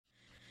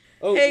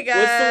Oh, Hey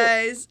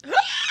guys.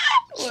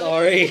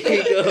 Sorry.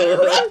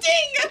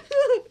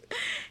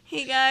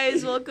 Hey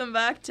guys, welcome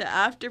back to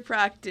After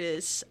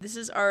Practice. This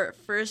is our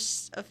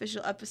first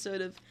official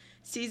episode of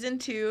season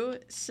 2,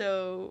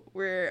 so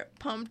we're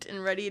pumped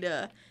and ready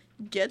to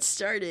get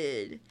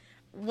started.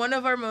 One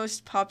of our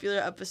most popular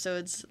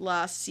episodes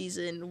last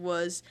season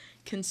was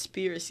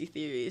conspiracy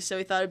theories, so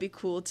we thought it'd be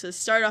cool to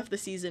start off the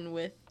season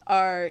with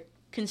our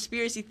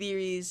conspiracy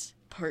theories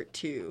part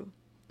 2.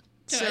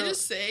 Can I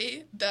just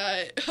say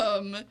that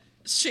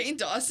Shane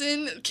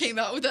Dawson came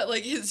out with that,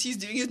 like, he's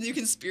doing his new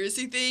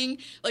conspiracy thing,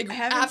 like, I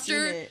haven't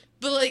after, seen it.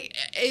 but, like,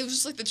 it was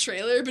just, like, the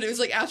trailer, but it was,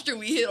 like, after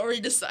we had already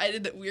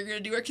decided that we were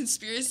gonna do our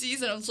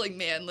conspiracies, and I was like,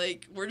 man,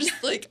 like, we're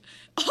just, like,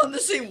 on the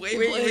same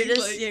wavelength. We're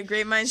just, like,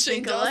 great minds Shane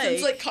think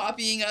Dawson's, alike. like,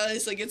 copying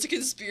us, like, it's a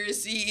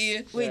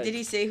conspiracy. Wait, Yeah. did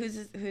he say who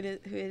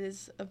it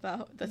is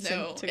about? That's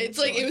No, took it's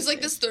so like, long it was to like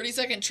say. this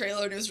 30-second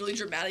trailer, and it was really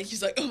dramatic.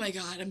 He's like, oh my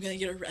god, I'm gonna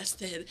get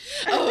arrested.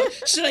 Oh,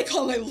 should I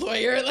call my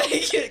lawyer?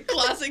 Like,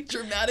 classic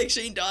dramatic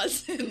Shane Dawson.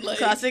 Like,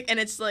 Classic, and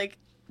it's like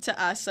to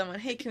ask someone,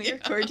 hey, can we Yeah.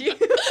 record you?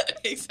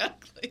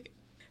 Exactly.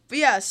 But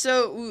yeah,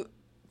 so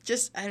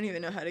I don't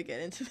even know how to get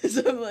into this.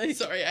 I'm like,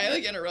 Sorry, I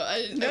like interrupt.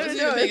 I No, wasn't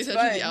no, even paying it's attention to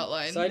fine. the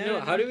outline. Side No, note,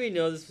 no. how do we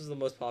know this was the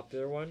most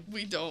popular one?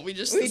 We don't. We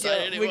just We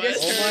decided don't. it We was.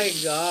 just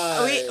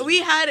Oh my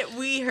god.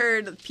 we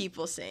heard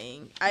people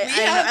saying. We I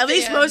have at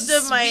least fans.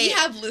 most of my We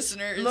have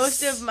listeners.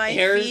 most of my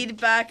Harry-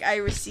 feedback I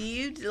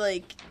received,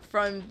 like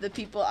from the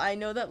people I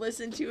know that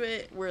listen to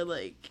it, were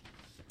like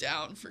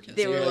down for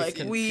they were conspiracy.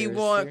 like, we Conspiracy.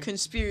 want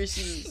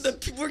conspiracies.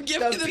 We're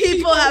giving The the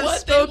people have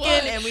what they spoken,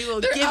 want. and we will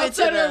They're give it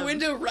to outside them. our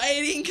window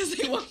rioting because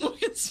they want more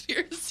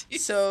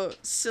conspiracies. So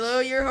slow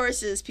your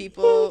horses,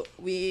 people.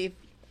 We've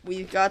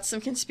got some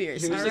Here's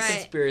conspiracies. a Alright.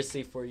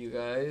 conspiracy for you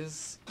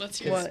guys. Let's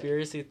hear What?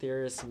 Conspiracy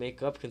theorists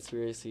make up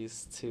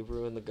conspiracies to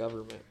ruin the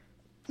government.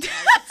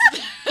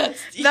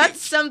 That's deep.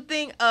 That's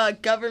something a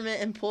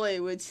government employee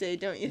would say,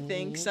 don't you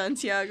think, Mhm.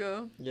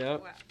 Santiago?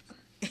 Yep.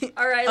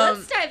 All right,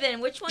 let's dive in.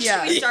 Which one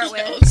yeah. should we start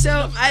Yeah. with?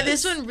 So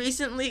this one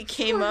recently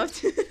came up.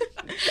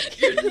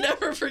 You're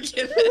never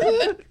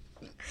forgiven.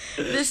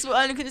 This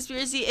one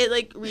conspiracy, it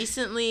like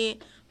recently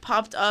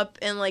popped up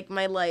in like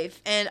my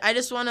life, and I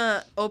just want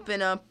to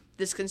open up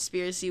this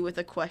conspiracy with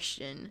a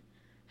question.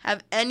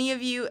 Have any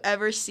of you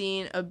ever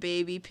seen a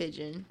baby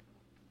pigeon?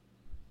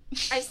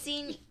 I've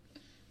seen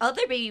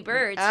other baby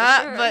birds.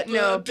 For sure. but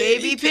no,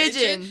 baby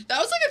pigeon. That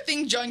was like a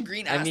thing John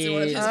Green asked in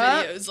one of his mean-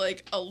 videos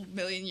like a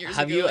million years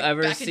Have ago. you like,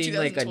 ever back in seen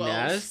like a 2012.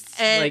 nest?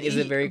 And Like, is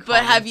it very But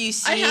common? have you I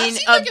seen, have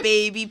seen, a like, a-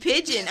 baby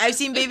pigeon? I've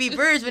seen baby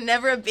birds, but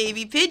never a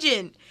baby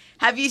pigeon.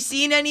 Have you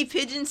seen any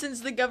pigeons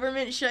since the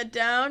government shut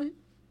down?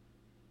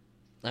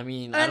 I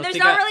mean, I And don't there's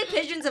think not really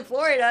pigeons in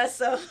Florida,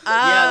 so.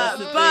 that's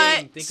the But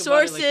thing. Think about it like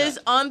sources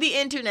that. on the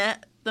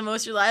internet, the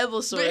most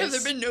reliable source. But have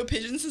there been no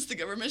pigeons since the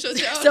government shut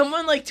down?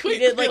 Someone like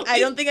tweeted like, I really?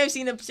 don't think I've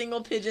seen a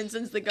single pigeon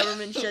since the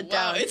government shut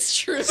Wow, down. it's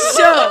true.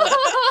 So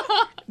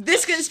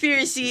this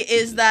conspiracy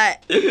is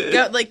that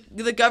like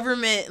the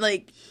government,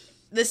 like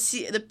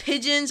the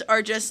pigeons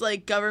are just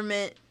like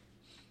government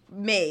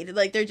made.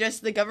 Like they're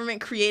just the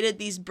government created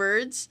these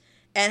birds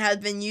and has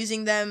been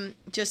using them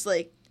just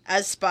like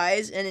as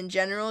spies and in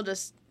general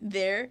just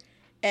there,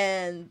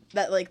 and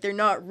that like they're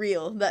not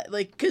real. That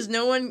like because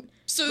no one.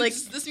 So like-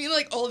 does this mean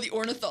like all the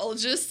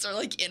ornithologists are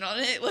like in on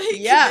it? Like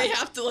Yeah. they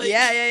have to like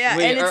Yeah,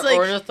 Wait, and it's are like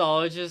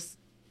ornithologists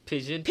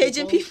pigeon people.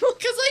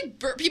 Because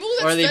like people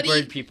that Or are they study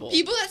bird people?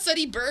 people that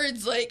study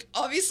birds, like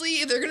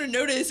obviously they're gonna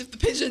notice if the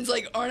pigeons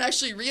like aren't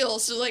actually real.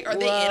 So like, are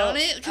they in Well, on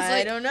it? Because I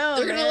like don't know.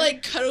 they're gonna man.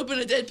 like cut open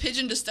a dead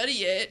pigeon to study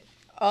it.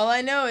 All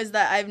I know is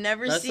that I've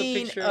never That's a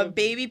seen picture a of-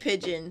 baby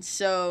pigeon,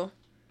 so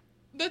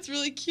That's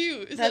really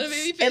cute. Is that a that's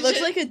baby pigeon? it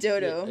looks like a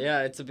dodo.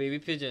 Yeah, it's a baby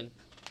pigeon.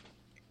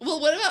 Well,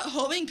 what about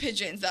homing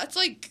pigeons? That's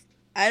like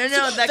I don't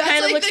know. That that's kind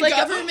of like looks the like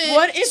government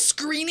what if?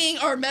 screening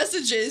our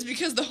messages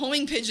because the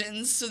homing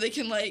pigeons, so they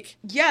can like.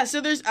 Yeah,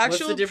 so there's What's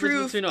actual the difference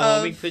proof between a of.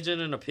 homing pigeon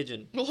and a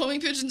pigeon? Well,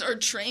 homing pigeons are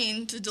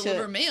trained to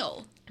deliver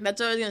mail. That's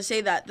what I was gonna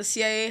say. That the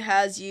CIA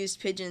has used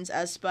pigeons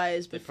as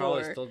spies They probably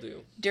before. still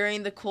do.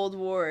 During the Cold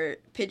War,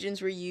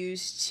 pigeons were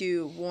used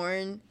to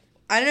warn.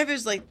 I don't know if it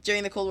was like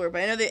during the Cold War,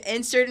 but I know that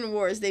in certain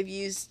wars they've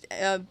used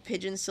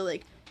pigeons to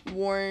like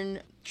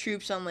warn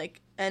troops on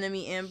like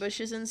enemy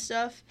ambushes and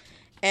stuff,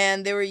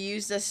 and they were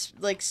used as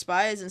like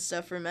spies and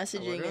stuff for I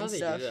messaging wonder how and they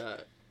stuff. do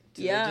that.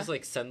 Do Yeah. they just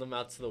like send them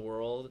out to the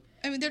world?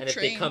 I mean, they're And if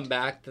trained. they come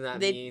back, then that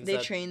They means they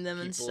that train them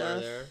and people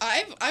are stuff. there.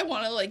 I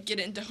want to like get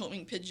into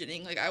homing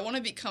pigeoning. Like I want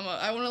to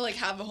I want to like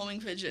have a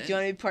homing pigeon. Do you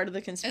want to be part of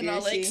the conspiracy? And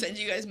I'll like send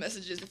you guys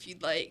messages if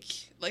you'd like.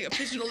 Like a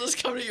pigeon will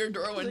just come to your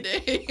door one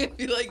day and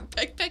be like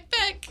peck peck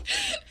peck.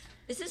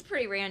 This is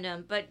pretty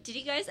random, but did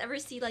you guys ever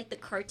see like the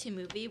cartoon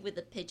movie with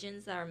the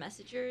pigeons that are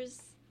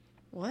messengers?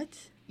 What?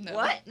 No.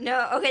 What?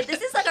 No. Okay,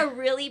 this is like a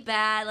really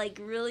bad, like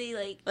really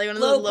like Like one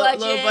of low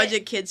those low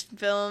budget kids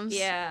films?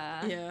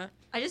 Yeah. Yeah.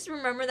 I just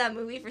remember that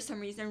movie for some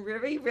reason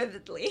very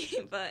vividly,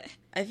 but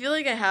I feel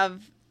like I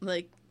have,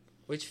 like,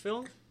 Which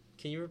film?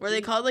 Can you repeat? were they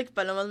called, like,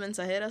 Palomas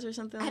Mensajeras or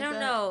something I like don't that?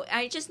 know.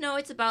 I just know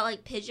it's about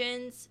like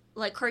pigeons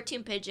like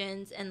cartoon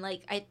pigeons, and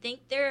like I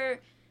think they're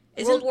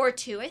Isn't- World War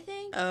II. I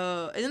think.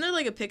 Oh, isn't there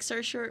like a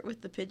Pixar short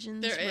with the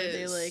pigeons There where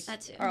they is. like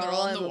That too. are They're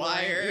all on in the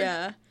wire.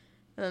 Yeah, and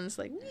then it's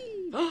like, wee.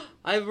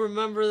 I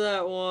remember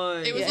that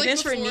one. It was Yeah, I like think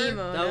it's for before-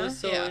 Nemo. that no? was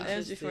so Yeah. interesting. It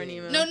was before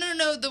Nemo.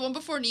 No. The one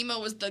before Nemo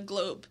was the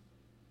globe.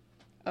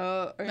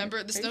 Oh, Remember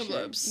the are you snow sure?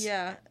 globes?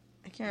 Yeah,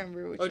 I can't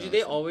remember which. Oh, one do it they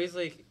was. always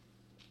like?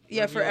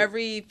 Yeah, for reveal-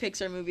 every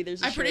Pixar movie,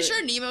 there's. I'm pretty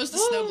sure Nemo's the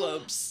snow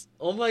globes.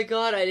 Oh my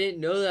god, I didn't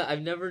know that.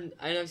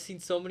 I've seen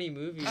so many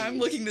movies. I'm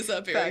looking this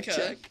up, Fact Erica.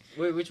 check.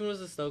 Wait, which one was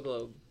the snow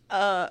globe?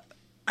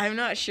 I'm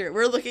not sure.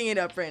 We're looking it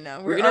up right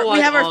now. We're gonna we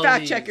watch have our all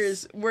fact these.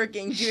 checkers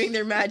working, doing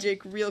their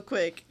magic real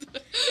quick.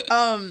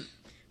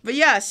 But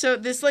yeah, so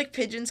this like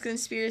pigeons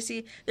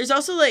conspiracy. There's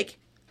also like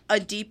a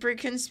deeper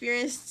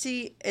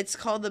conspiracy. It's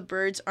called the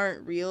Birds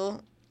Aren't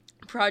Real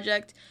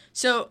project.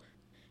 So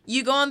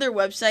you go on their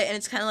website and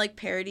it's kind of like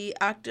parody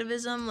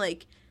activism.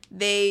 Like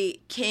they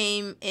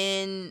came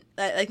in.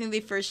 I think they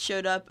first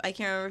showed up. I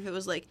can't remember if it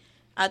was like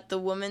at the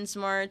Women's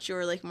March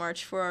or like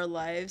March for Our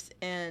Lives.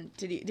 And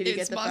did you get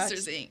It's the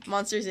Monsters facts? Inc.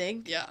 Monsters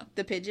Inc. Yeah.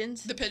 The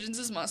pigeons. The pigeons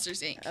is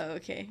Monsters Inc. Oh,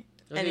 okay.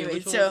 Okay, Anyway,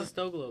 which one so- was the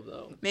snow globe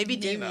though? Maybe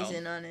Nemo. Disney's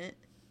in on it.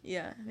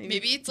 Yeah.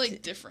 Maybe it's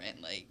like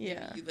different, like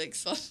Yeah. maybe, like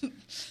some.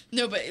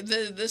 No, but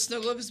the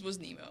snow globe was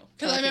Nemo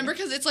because I Okay. remember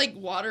because it's like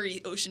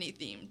watery, oceany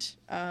themed.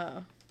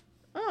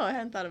 Oh, I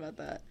hadn't thought about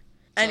that.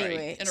 Sorry,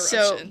 Anyway, so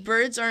interruption.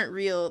 Birds Aren't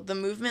Real. The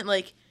movement,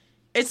 like,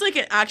 it's like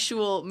an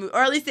actual,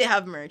 or at least they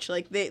have merch.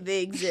 Like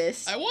they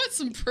exist. I want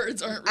some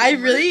birds aren't. Real I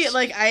really merch.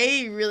 like.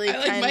 I really I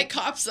like kind might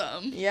cop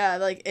some. Yeah,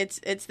 like it's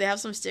they have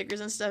some stickers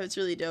and stuff. It's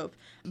really dope.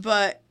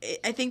 But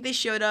I think they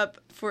showed up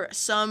for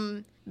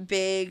some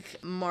big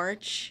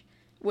march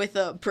with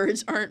a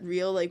Birds Aren't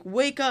Real, like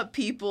wake up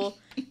people,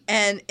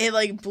 and it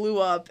like blew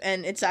up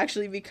and it's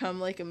actually become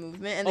like a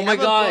movement. And Oh they my have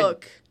God. a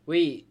book.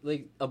 Wait,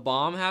 like a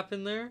bomb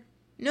happened there?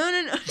 No.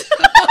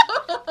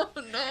 Oh,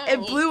 no. It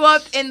blew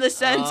up in the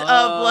sense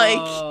of like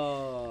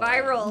Oh.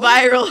 Viral.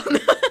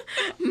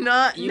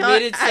 not You not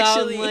made it sound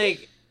actually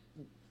like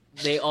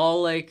they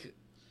all like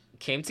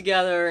came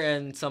together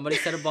and somebody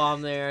set a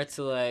bomb there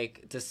to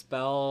like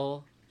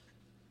dispel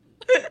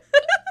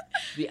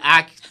the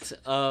act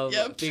of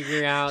Yep.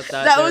 figuring out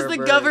that that there was are the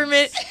birds.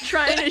 government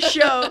trying to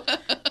show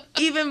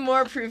even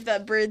more proof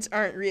that birds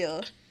aren't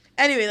real.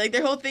 Anyway, like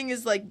their whole thing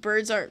is like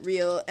birds aren't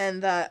real,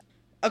 and that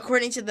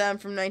according to them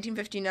from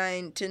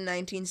 1959 to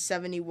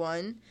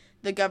 1971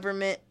 the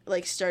government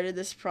like started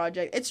this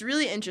project. It's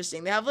really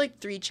interesting. They have like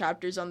 3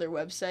 chapters on their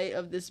website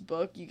of this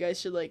book. You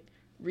guys should like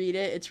read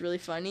it. It's really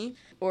funny.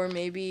 Or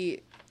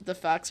maybe the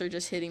facts are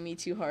just hitting me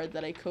too hard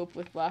that I cope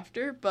with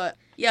laughter. But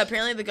yeah,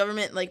 apparently the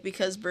government, like,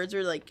 because birds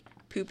were like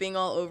pooping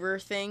all over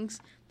things,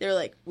 they're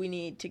like, we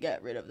need to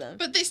get rid of them.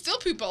 But they still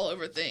poop all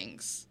over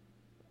things.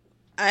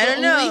 I don't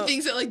The know. only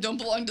things that like don't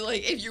belong to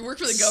like if you work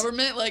for the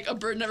government, like a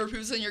bird never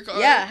poops in your car.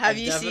 Yeah, have I've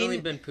you definitely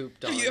seen? been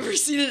pooped on. Have you ever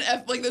seen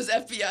like those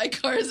FBI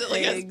cars that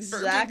like has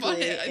bird poop on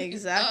Exactly, it? I think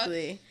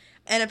exactly.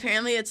 And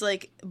apparently, it's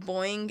like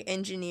Boeing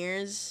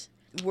engineers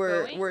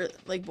were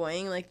like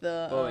Boeing, like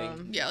the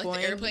Boeing. Yeah, like Boeing,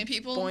 the airplane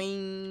people.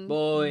 Boeing,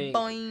 Boeing.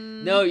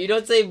 Boeing. No, you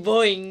don't say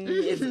boing.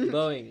 It's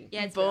Boeing.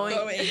 Yeah, it's Boeing.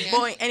 Boeing.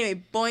 Boeing.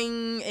 Anyway,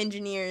 Boeing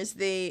engineers,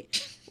 they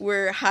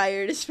were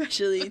hired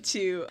especially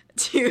to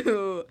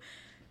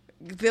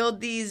build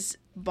these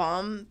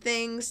bomb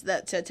things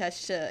that to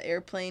attach to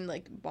airplane,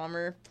 like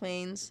bomber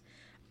planes,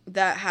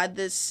 that had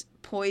this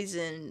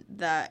poison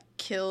that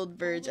killed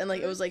birds, and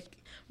like it was like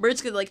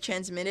birds could like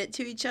transmit it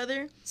to each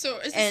other So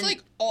is this And-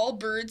 like all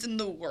birds in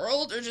the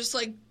world, or just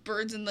like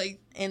birds in like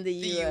in the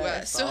the U.S.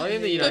 U.S.? So Probably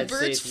in the but United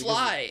birds States, because-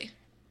 fly.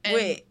 And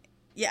Wait,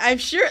 yeah, I'm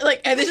sure.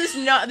 Like, and this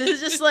is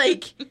just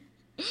like,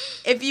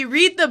 if you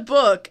read the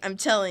book, I'm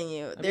telling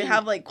you, they mean,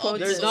 have like quotes.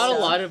 There's and not a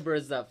stuff. lot of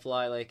birds that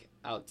fly like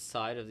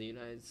outside of the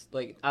United States,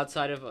 like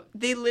outside of.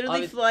 They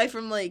literally Obvi- fly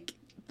from like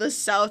the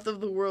south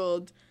of the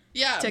world.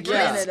 yeah, to birds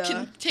Canada.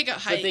 can take a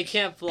hike. But they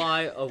can't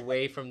fly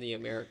away from the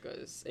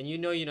Americas, and you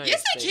know United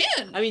Yes, they States.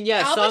 can. I mean,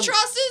 yeah,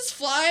 Albatrosses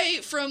fly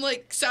from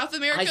like South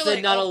America. I said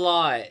like, not a all-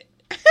 lot.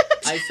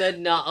 I said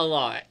not a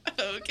lot,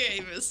 Okay,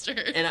 Mister.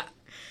 and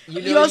you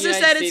know You also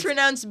United said States- it's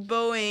pronounced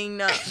Boeing,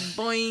 not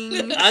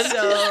Boing. I'm so,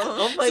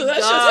 oh my So that's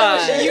just god!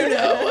 how much you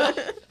know.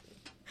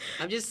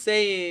 I'm just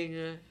saying,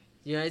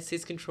 the United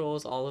States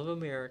controls all of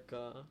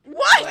America.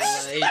 What?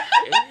 Like,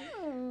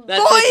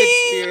 that's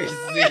Boing!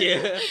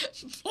 a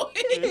conspiracy.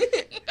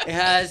 It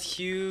has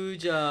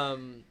huge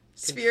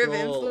Sphere of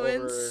control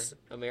influence.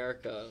 over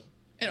America.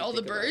 And all the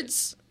Think about it.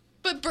 birds.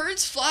 But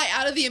birds fly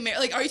out of the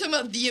Like, are you talking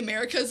about the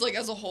Americas like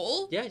as a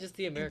whole? Yeah, just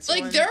the Americas.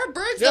 Like, one. there are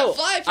birds No, that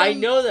fly from. I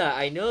know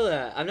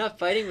that. I'm not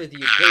fighting with you,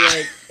 but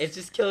like, it's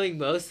just killing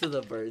most of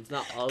the birds,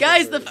 not all.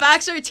 Guys, the the birds.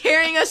 facts are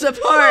tearing us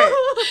apart.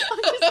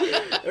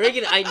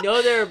 Reagan, I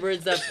know there are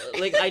birds that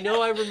like. I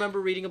know I remember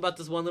reading about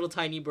this one little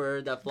tiny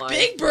bird that flies.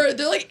 Big bird,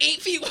 they're like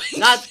 8 feet wings.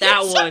 Not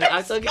that one.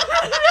 I'm talking.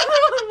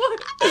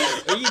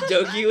 Are you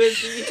joking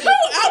with me? No,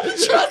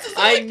 albatross is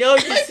I like know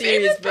my you're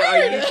serious, favorite but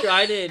are you bird.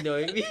 trying to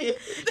annoy me?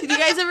 Did you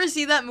guys ever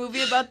see that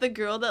movie about the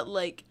girl that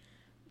like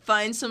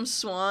finds some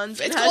swans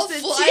and It's has called to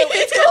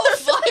It's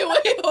called Fly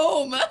Away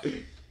Home.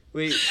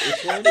 Wait,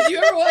 which one? Did you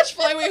ever watch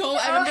Fly Away Home?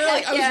 I Oh, remember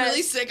like I was heck really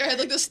yes. sick. I had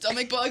like the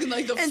stomach bug and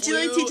like the and she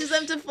flu. like teaches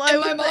them to fly and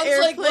with my the mom's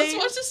airplane. like, let's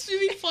watch this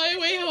movie Fly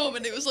Away Home,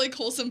 and it was like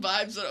wholesome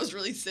vibes, but I was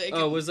really sick.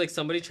 Oh, was like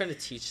somebody trying to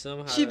teach them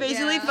how She to...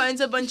 basically Yeah.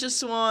 finds a bunch of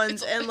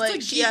swans It's and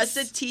like she has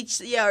to geese.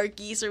 teach, or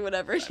geese or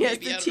whatever. She has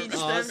Maybe, to I don't teach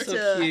remember. Oh, them so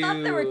to. cute. I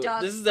thought they were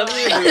ducks, This is but-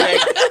 definitely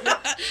a movie.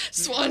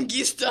 Swan,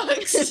 geese,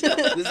 ducks. This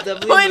is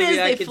definitely Point a movie is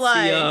I they could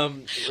fly.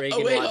 see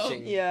Reagan Away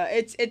watching. Yeah,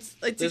 it's This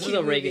a is cute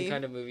a Reagan movie.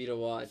 kind of movie to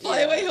watch. Fly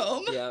Away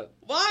Home. Yeah.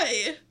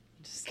 Why?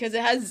 Because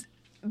it has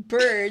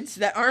birds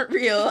that aren't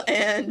real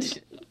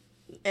and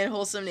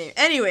wholesome name.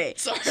 Anyway,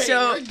 Sorry,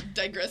 so we're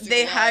digressing.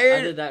 they a lot.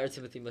 hired- Either that or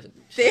Timothy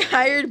they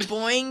hired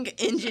Boing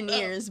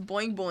engineers,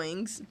 Boing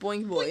boys,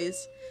 Boeing, Boeing.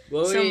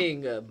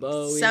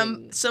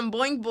 some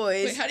Boing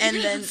boys, Wait, how do you and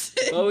then pronounce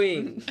it?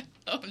 Boeing.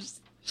 Oh, I'm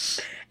just-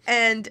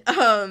 and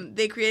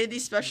they created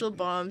these special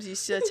bombs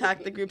used to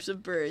attack the groups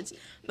of birds.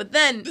 But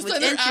then This what's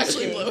time they're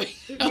actually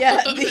interesting- blowing.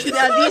 Yeah, up.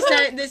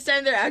 this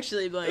time they're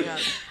actually blowing up.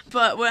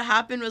 But what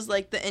happened was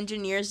like the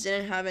engineers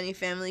didn't have any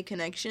family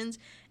connections,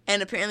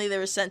 and apparently they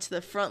were sent to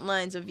the front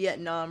lines of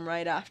Vietnam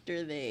right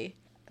after they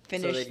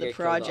finished they'd the get killed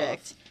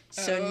project.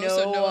 So Oh,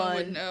 no one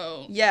would one.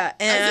 know. Yeah,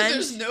 As if and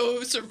there's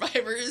no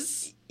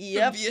survivors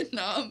yep. from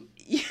Vietnam.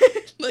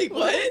 Like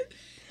what?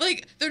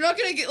 Like they're not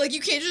gonna get like you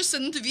can't just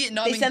send them to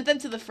Vietnam. They and- sent them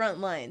to the front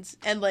lines,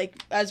 and like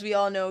as we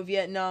all know,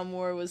 Vietnam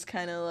War was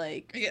kind of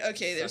like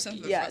Okay, they were sent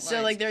to the yeah. front So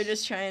lines. like they're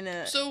just trying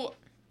to. So,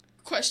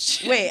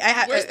 question. Wait,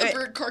 Where's the wait.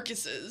 bird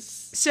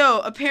carcasses? So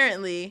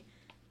apparently,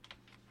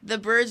 the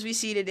birds we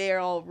see today are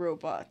all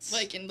robots.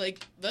 Like in like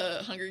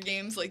the Hunger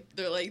Games, like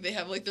they're like they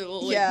have like their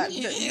little like, Yeah,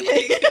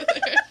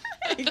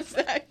 like,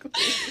 exactly.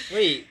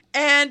 Wait.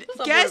 And That's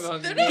not guess part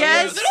of they're Hunger not,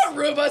 Guess- they're not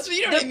robots, but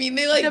you know what I mean.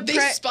 They like the they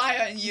pre-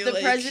 spy on you. the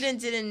like,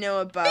 president didn't know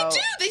They about. do.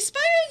 They spy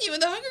on you in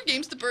the Hunger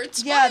Games. The birds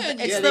spy Yeah, on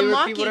you. it's Yeah, the they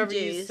repeat whatever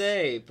Mockingjays. you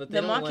say, but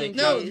they The don't like... Mockingjays.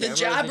 No, have the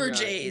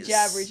cameras in your eyes. Jabberjays.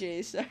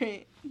 Jabberjays,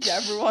 sorry.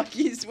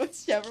 Jabberwockies.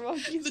 What's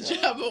Jabberwockies? The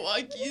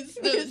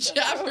Jabberwockies. No, the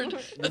Jabber.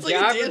 The That's like a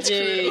dance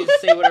Jabberjays crew.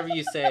 say whatever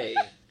you say.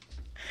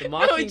 The No,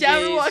 Mockingjays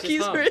Jabberwockies.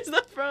 just Where is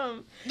that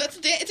from? That's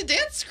it's a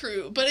dance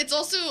crew, but it's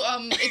also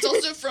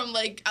from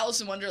like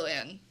Alice in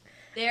Wonderland.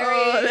 There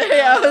Oh, you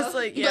there, I go. was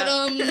like,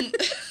 yeah.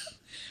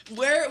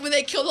 But when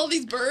they killed all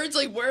these birds,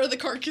 like where are the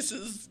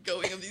carcasses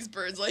going of these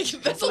birds? Like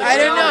that's a I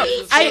don't know.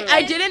 Wow.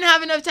 I didn't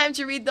have enough time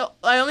to read the.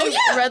 I only Oh,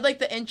 yeah. read like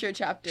the intro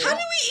chapter. How do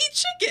we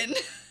eat chicken?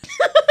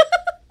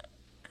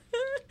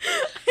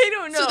 I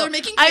don't know. So they're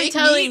making I'm fake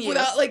telling meat you.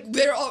 without like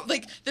they're all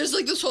like there's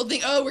like this whole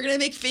thing. Oh, we're gonna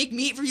make fake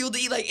meat for people to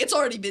eat. Like it's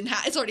already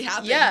it's already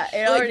happened. Yeah,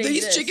 it like, already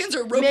these exists. chickens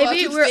are robots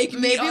with fake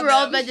meat on we're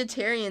all them.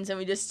 vegetarians and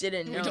we just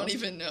didn't know. We don't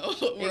even know.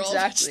 We're all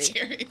Exactly.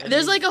 vegetarian.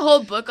 There's like a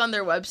whole book on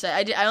their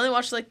website. I only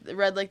watched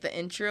read the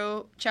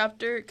intro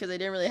chapter because I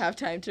didn't really have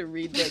time to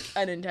read like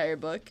an entire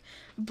book.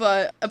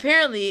 But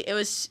apparently it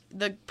was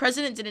the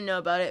president didn't know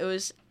about it. It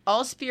was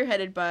all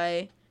spearheaded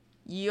by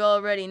you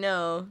already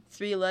know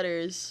 3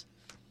 letters.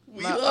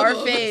 We Our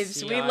love 'em.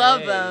 faves. We CIA.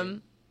 love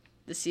them.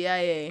 The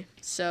CIA.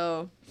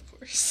 So Of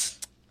course.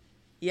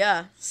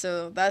 yeah.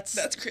 So that's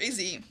That's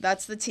crazy.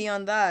 the tea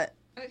on that.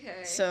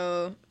 Okay.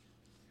 So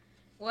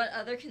what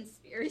other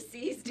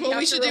conspiracies do you Well, have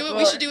we to should do report?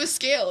 we should do a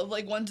scale of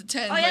like 1 to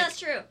 10. Oh like, yeah, that's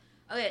true.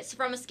 Okay, so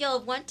from a scale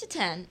of 1 to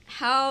 10,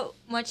 how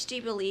much do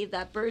you believe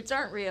that birds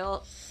aren't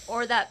real,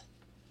 or that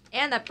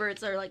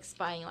birds are like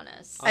spying on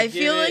us? I'll I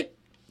feel give it- like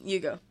you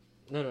go.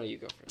 No, you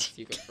go first.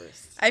 You go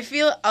first. I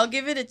feel I'll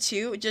give it a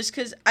 2 just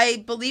because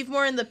I believe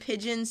more in the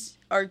pigeons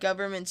are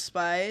government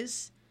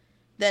spies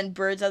than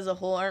birds as a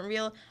whole aren't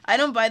real. I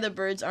don't buy the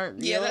birds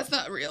aren't real. Yeah, that's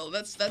not real.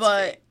 That's but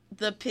fake.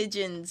 the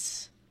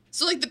pigeons.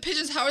 So like the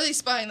pigeons, how are they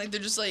spying? Like they're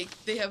just like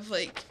they have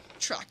like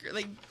tracker.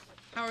 Like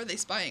how are they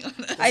spying on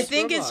us? I Just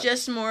think it's robots.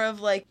 just more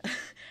of like,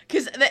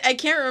 because I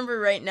can't remember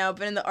right now,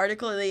 but in the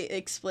article they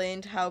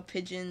explained how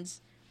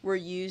pigeons were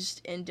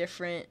used in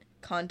different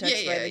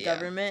contexts by the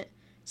government.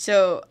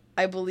 So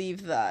I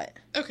believe that.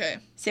 Okay.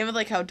 Same with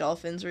like how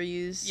dolphins were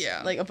used.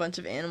 Yeah. Like a bunch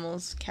of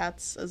animals,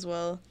 cats as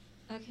well.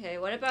 Okay,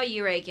 what about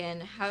you,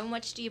 Reagan? How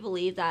much do you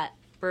believe that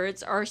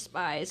birds are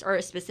spies,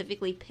 or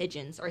specifically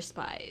pigeons are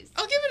spies?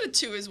 I'll give it a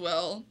 2 as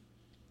well.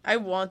 I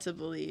want to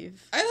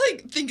believe. I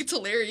like think it's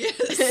hilarious.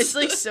 It's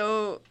like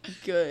so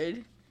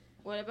good.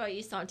 What about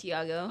you,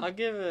 Santiago? I'll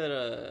give it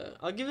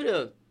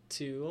a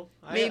 2.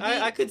 Maybe-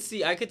 I could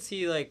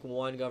see like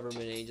one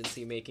government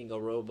agency making a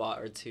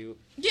robot or 2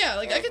 Yeah,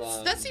 like I Of,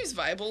 could. That seems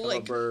viable. of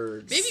Like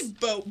birds. maybe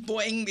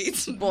Boeing made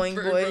some Boing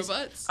bird boys.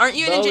 robots. Aren't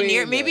you an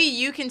engineer? Boeing. Maybe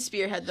you can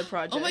spearhead the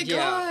project. Oh my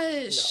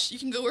Yeah. gosh! You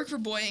can go work for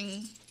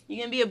Boeing.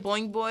 You can be a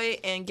boing boy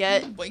and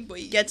get Boing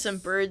boy. some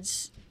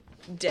birds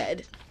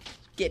dead.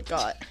 Get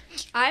got.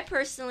 I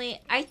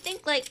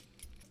think like,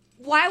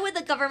 why would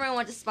the government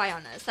want to spy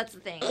on us? That's the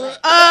thing. Like,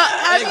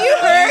 Have you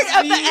heard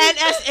of the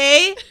Excuse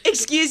NSA?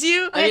 Excuse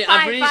you? I mean, Fine,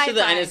 I'm pretty fine, sure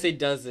the fine. NSA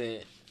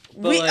doesn't.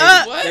 But We-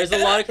 like, What? there's a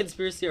lot of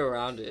conspiracy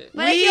around it.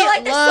 But I we feel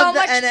like there's love so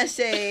much- the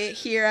NSA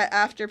here at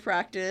After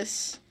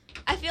Practice.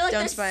 I feel like Don't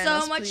there's spy on so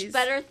us, much please.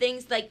 better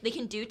things like they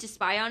can do to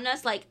spy on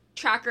us. Like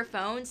track our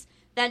phones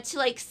than to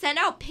like send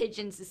out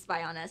pigeons to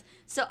spy on us.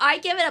 So I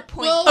give it a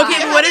point. Well, Okay,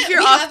 we but what if haven't- you're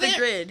we off the haven't-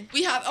 grid?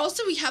 We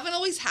haven't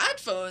always had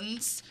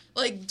phones,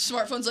 like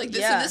smartphones like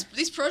this. Yeah. And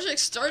these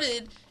projects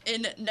started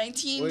in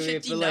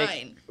 1959. But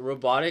like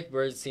robotic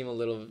birds seem a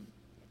little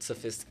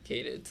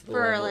sophisticated to the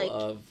For, level like-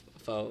 of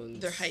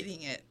phones. They're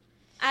hiding it.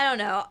 I don't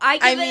know. I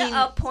give it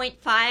a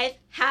 0.5,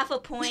 half a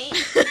point.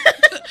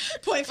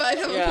 0.5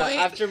 have a Yeah, point.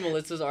 after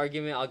Melissa's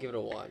argument, I'll give it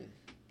a 1.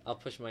 I'll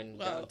push mine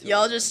Wow. down to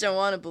Y'all a just don't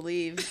want to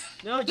believe.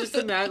 1. No, just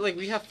imagine, like,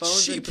 we have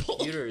phones and Sheeple.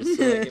 computers,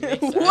 so, like, it makes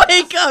sense.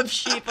 Wake up,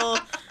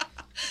 sheeple.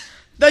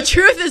 The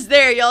truth is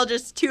there. Y'all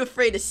just too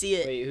afraid to see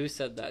it. Wait, who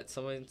said that?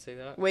 Someone say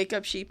that? Wake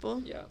up,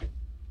 sheeple. Yeah.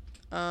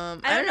 I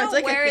I don't know It's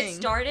like where a it thing.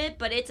 started,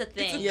 but it's a It's a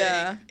thing.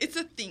 Yeah. thing. It's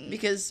a thing.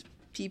 Because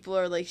people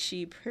are like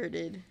sheep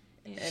herded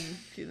and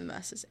through the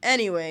masses.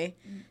 Anyway,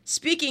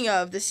 speaking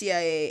of the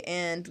CIA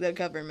and the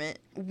government,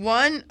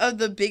 one of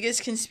the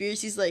biggest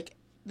conspiracies like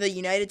the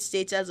United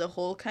States as a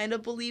whole kind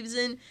of believes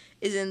in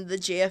is in the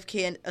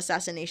JFK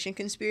assassination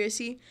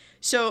conspiracy.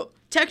 So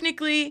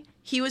technically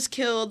he was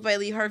killed by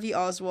Lee Harvey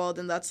Oswald,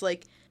 and that's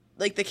like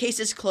the case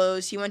is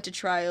closed. He went to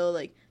trial.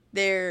 Like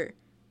there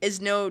is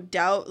no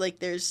doubt, like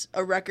there's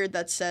a record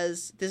that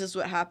says this is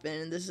what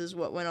happened and this is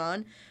what went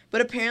on. But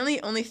apparently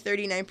only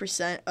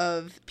 39%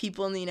 of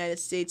people in the United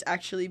States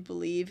actually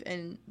believe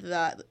in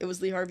that it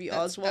was Lee Harvey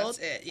Oswald. That's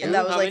it. Yeah. And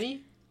that was How like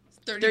many?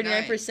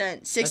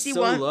 39%.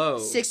 39%. low.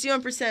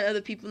 61% of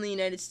the people in the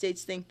United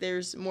States think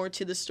there's more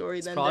to the story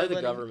It's than probably they're the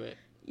letting- government.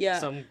 Yeah.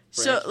 Some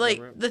So branch of like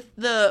government.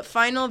 the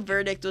final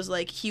verdict was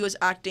like he was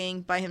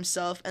acting by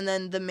himself, and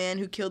then the man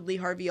who killed Lee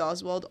Harvey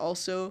Oswald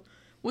also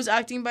was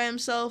acting by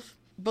himself.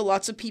 But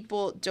lots of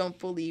people don't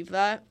believe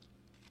that.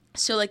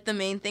 So like the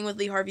main thing with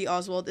Lee Harvey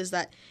Oswald is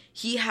that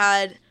he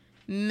had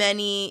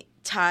many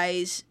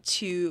ties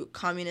to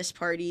communist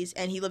parties,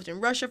 and he lived in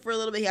Russia for a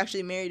little bit. He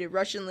actually married a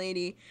Russian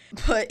lady,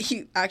 but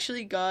he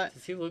actually got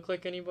Does he look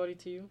like anybody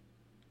to you?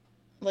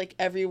 like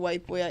every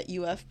white boy at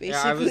UF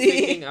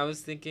basically. Yeah, I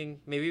was thinking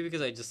maybe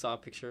because I just saw a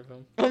picture of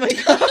him. Oh my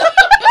god.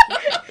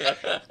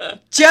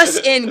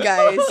 Just in,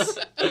 guys.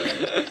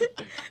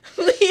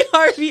 Lee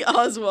Harvey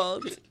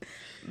Oswald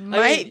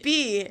might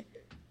be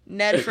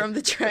Ned from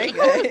the Try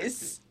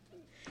Guys.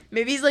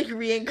 Maybe he's like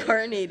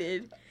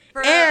reincarnated.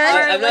 For And-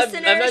 our I'm not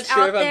listeners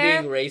sure out if I'm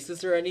there, being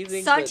racist or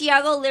anything. but-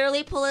 Santiago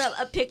literally pulled up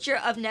a picture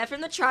of Ned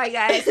from the Try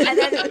Guys and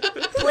then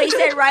placed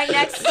it right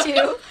next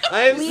to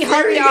I'm Lee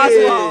Harvey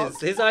serious. Oswald.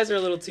 His eyes are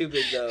a little too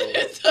big, though.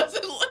 It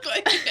doesn't look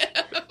like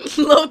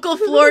him. Local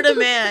Florida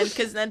man,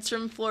 because Ned's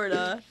from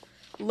Florida.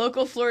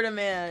 Local Florida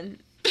man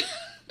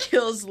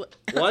kills.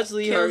 Watch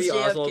Lee kills Harvey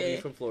Oswald JFK.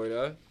 be from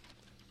Florida.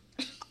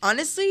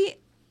 Honestly,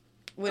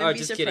 wouldn't Oh, be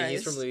just surprised. kidding.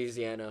 He's from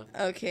Louisiana.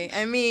 Okay,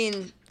 I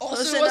mean,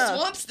 Also close a enough.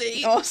 swamp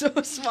state. Also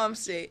a swamp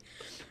state.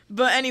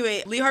 But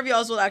anyway, Lee Harvey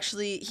Oswald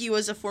actually, he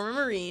was a former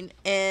Marine,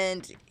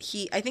 and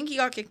I think he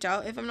got kicked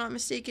out, if I'm not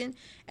mistaken.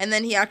 And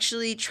then he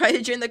actually tried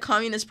to join the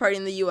Communist Party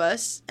in the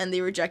U.S., and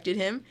they rejected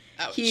him.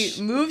 Ouch. He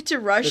moved to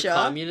The Russia.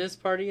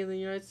 Communist Party in the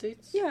United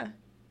States? Yeah.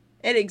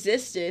 It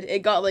existed. It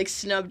got, like,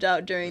 snubbed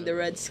out during the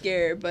Red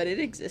Scare, but it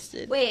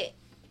existed. Wait,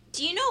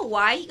 do you know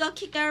why he got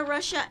kicked out of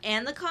Russia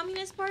and the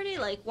Communist Party?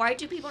 Like, why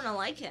do people not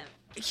like him?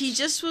 He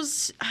just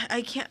was,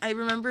 I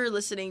remember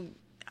listening,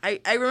 I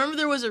remember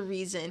there was a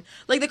reason.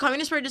 Like, the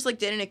Communist Party just, like,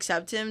 didn't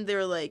accept him. They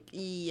were like,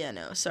 yeah,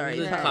 no, sorry.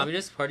 The pal."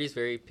 Communist Party is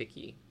very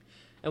picky.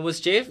 And was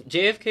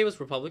JFK was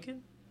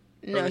Republican?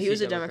 No, Or was he he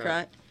was a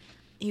Democrat? Democrat.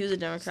 He was a So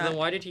Democrat. then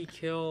why did he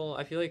kill...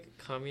 I feel like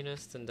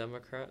communists and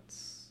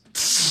Democrats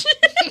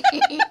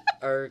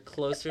are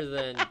closer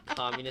than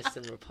communists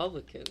and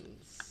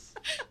Republicans.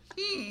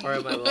 Or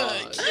am I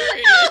wrong?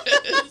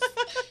 Curious.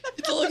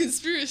 It's all a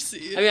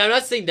conspiracy. I mean, I'm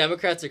not saying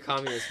Democrats are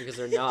communists because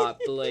they're not,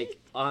 but like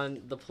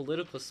on the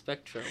political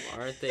spectrum,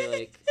 aren't they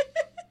like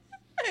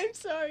I'm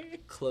sorry.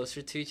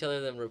 closer to each other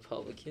than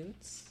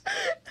Republicans?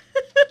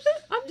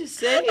 I'm just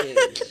saying.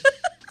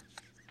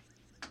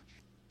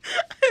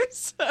 I'm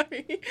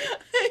sorry.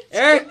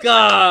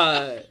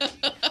 Erica!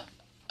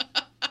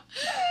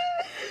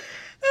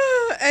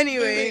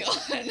 Anyway,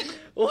 Moving on.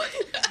 What?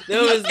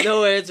 There was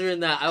no answer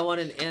in that. I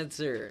want an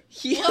answer.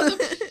 he, We'll have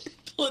the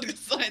political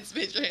science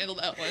major handle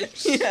that one.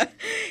 yeah,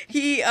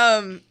 he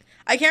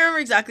I can't remember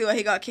exactly why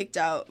he got kicked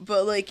out,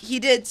 but like he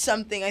did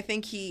something. I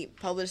think he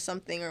published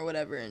something or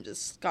whatever and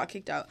just got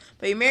kicked out.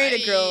 But he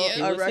married a girl, He a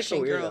looks like a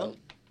Russian girl. weirdo.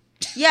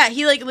 Yeah,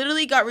 he like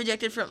literally got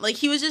rejected from like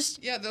he was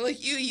just Yeah, they're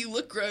like, you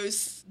look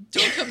gross.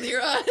 Don't come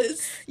near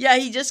us. yeah,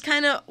 he just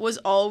kind of was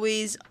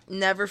always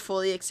never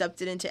fully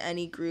accepted into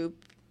any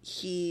group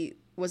he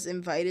was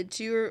invited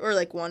to or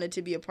like wanted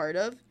to be a part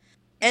of.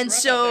 And Rough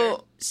out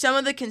so some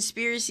of the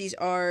conspiracies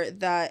are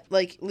that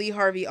like Lee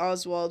Harvey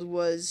Oswald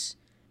was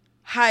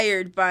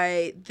hired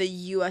by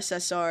the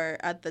USSR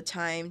at the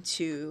time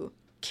to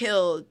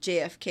kill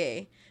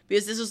JFK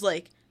because this was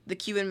like the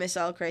Cuban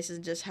Missile Crisis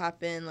just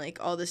happened, like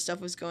all this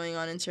stuff was going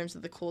on in terms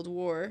of the Cold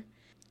War.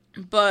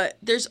 But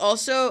there's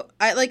also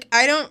I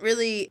don't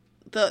really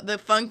the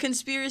fun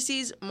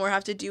conspiracies more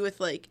have to do with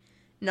like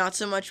not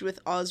so much with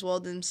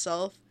Oswald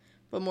himself,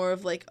 but more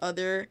of like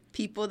other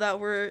people that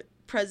were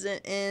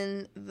present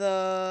in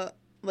the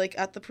like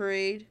at the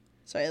parade.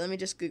 Sorry, let me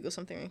just Google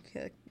something real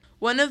quick.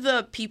 One of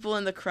the people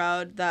in the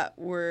crowd that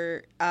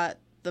were at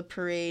the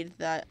parade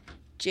that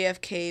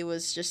JFK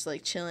was just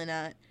like chilling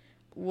at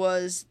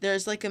was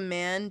there's like a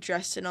man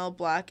dressed in all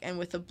black and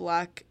with a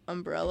black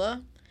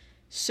umbrella.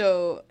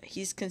 So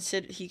he's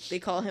they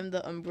call him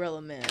the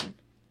Umbrella Man.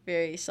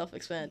 Very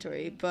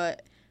self-explanatory,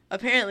 but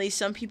apparently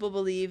some people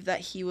believe that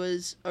he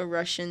was a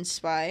Russian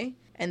spy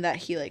and that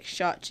he like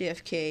shot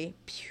JFK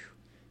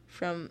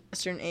from a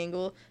certain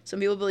angle. Some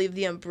people believe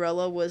the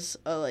umbrella was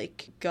a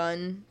like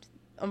gun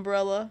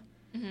umbrella.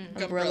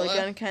 Umbrella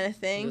gun kind of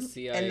thing,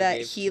 and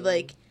that he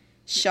like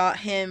shot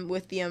him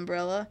with the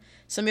umbrella.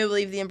 Some people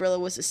believe the umbrella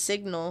was a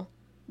signal,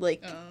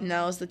 like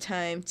now's the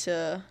time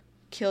to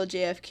kill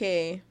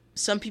JFK.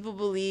 Some people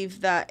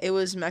believe that it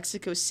was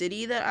Mexico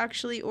City that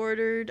actually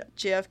ordered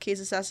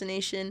JFK's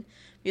assassination,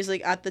 because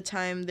like at the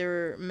time there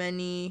were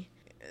many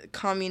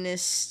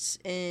communists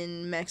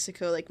in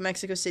Mexico. Like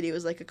Mexico City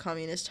was like a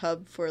communist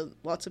hub for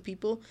lots of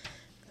people,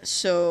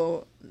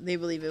 so they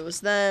believe it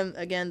was them.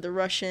 Again, the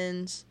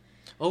Russians.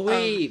 Oh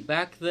wait,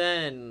 back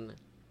then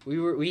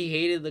we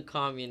hated the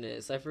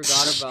communists. I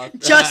forgot about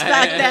that. Just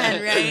back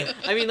then, right?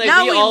 I mean, like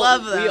now we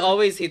love them. We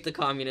always hate the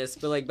communists,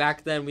 but like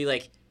back then we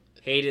like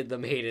hated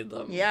them.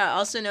 Yeah,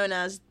 also known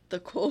as the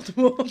Cold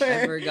War.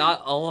 I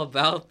forgot all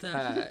about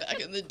that.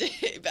 Back in the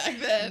day, back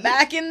then.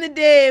 Back in the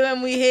day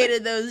when we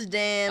hated those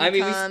damn. I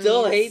mean, commies. we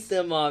still hate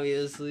them,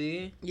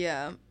 obviously.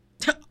 Yeah.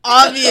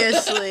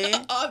 Obviously.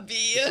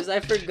 Obvious. Because I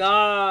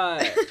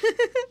forgot.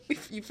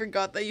 You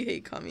forgot that you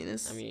hate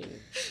communists. I mean,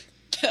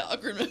 I'll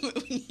remember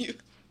when you.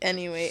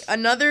 Anyway,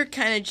 another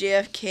kind of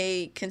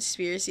JFK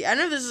conspiracy. I don't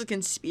know if this is a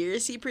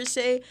conspiracy per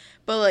se,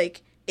 but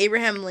like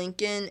Abraham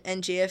Lincoln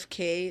and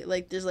JFK,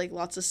 like there's like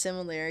lots of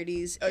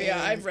similarities. Oh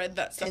yeah, I've read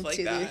that stuff like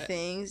their that.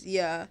 things.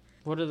 Yeah.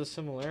 what are the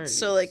similarities?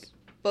 So like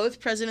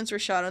both presidents were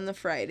shot on the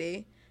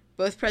Friday.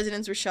 Both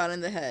presidents were shot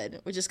in the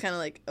head, which is kind of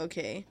like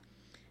okay.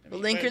 I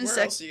mean, Lincoln's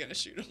where else are you gonna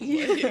shoot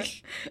him?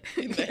 Like,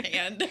 in the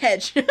hand.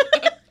 Hedge.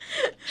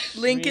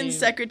 Lincoln's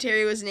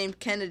secretary was named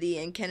Kennedy,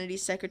 and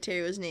Kennedy's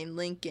secretary was named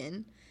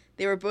Lincoln.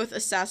 They were both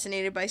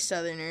assassinated by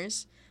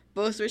Southerners.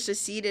 Both were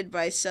succeeded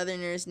by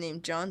Southerners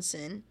named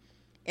Johnson.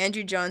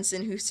 Andrew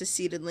Johnson, who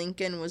succeeded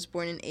Lincoln, was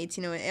born in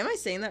 1808. Am I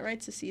saying that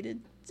right?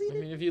 Succeeded? I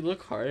mean, if you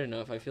look hard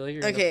enough, I feel like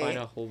you're gonna find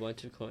a whole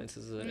bunch of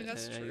coincidences. I mean,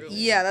 that's true.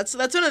 Yeah, that's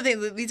one of the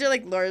things. These are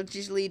like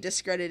largely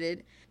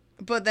discredited,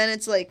 but then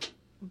it's like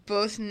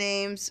both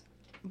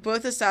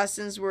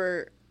assassins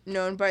were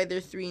known by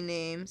their three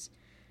names.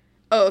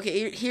 Oh,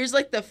 okay. Here's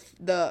like the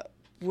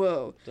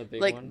whoa. The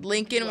big like one?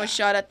 Lincoln was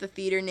shot at the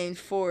theater named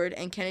Ford,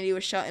 and Kennedy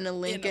was shot in a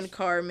Lincoln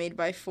car made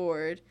by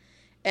Ford,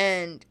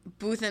 and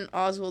Booth and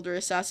Oswald were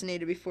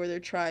assassinated before their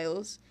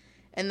trials,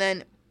 and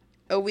then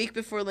a week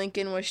before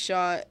Lincoln was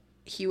shot,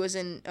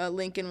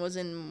 Lincoln was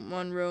in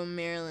Monroe,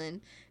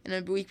 Maryland, and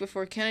a week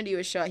before Kennedy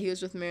was shot, he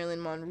was with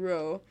Marilyn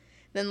Monroe.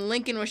 Then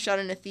Lincoln was shot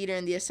in a theater,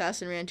 and the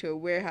assassin ran to a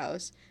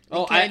warehouse.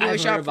 Oh, Kennedy I've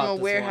was heard shot about from a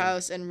this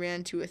warehouse and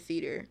ran to a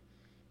theater.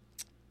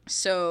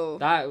 So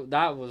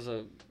that was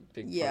a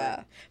big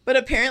part. But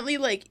apparently,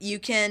 like, you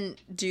can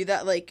do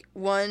that. Like,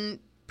 one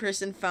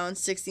person found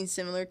 16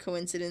 similar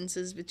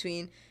coincidences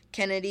between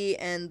Kennedy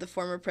and the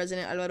former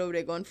president Álvaro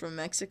Obregón from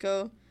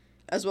Mexico,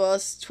 as well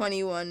as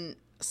 21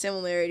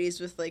 similarities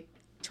with like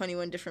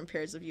 21 different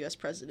pairs of U.S.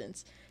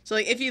 presidents. So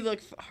like, if you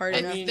look hard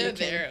enough, mean, they're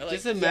there. Like,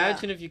 just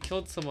imagine if you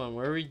killed someone.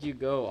 Where would you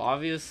go?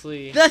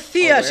 Obviously, the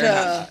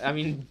theater. I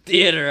mean,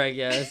 theater, I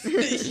guess.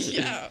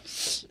 Yeah.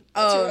 That's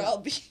where I'll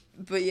be.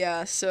 But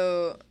yeah,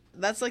 so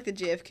that's like the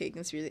JFK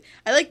conspiracy.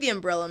 I like the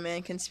Umbrella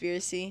Man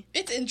conspiracy.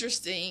 It's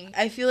interesting.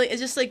 I feel like it's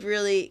just like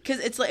really, because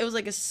it's like it was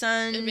like a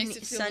It makes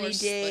it feel sunny more,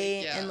 day,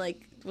 like, yeah. and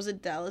like was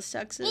it Dallas,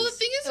 Texas? Well, the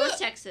thing is, It was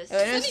Texas. Oh,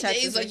 it was sunny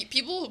days, Texas. like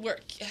people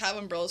have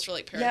umbrellas for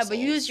like Yeah, parasols. but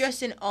he was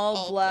dressed in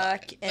all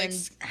black and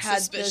Like, had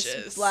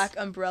suspicious. this black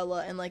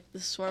umbrella and like the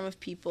swarm of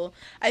people.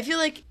 I feel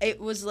like it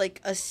was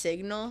like a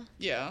signal.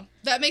 Yeah,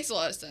 that makes a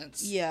lot of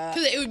sense. Yeah.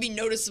 because it would be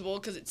noticeable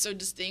because it's so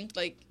distinct.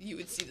 Like you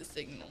would see the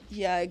signal.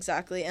 Yeah,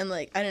 exactly. And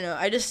like I don't know,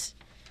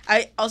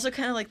 I also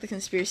kind of like the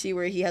conspiracy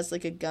where he has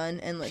like a gun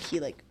and like he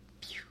like,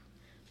 pew,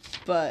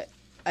 but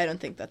I don't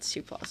think that's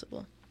too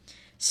plausible.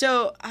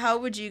 So, how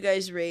would you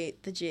guys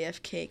rate the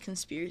JFK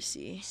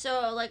conspiracy?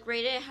 So, like,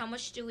 rate it. How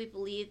much do we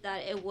believe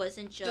that it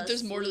wasn't just That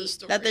there's more to the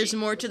story. That there's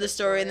more to the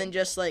story than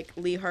just like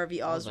Lee Harvey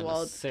More than a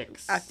Oswald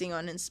 6. acting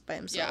on by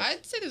himself. Yeah,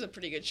 I'd say there's a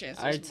pretty good chance.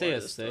 I'd There's say more a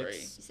to the story.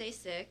 6. You say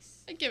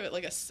 6. I'd give it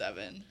like a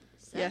 7.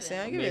 Yeah, 7.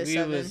 Sam, I give it a Maybe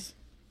 7. it was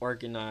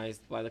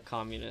organized by the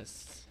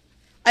communists.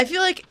 I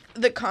feel like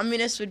the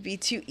communists would be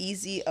too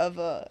easy of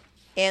a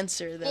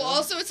answer though. Well,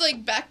 also it's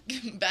like back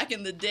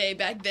in the day,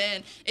 back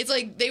then, it's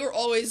like they were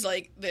always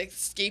like the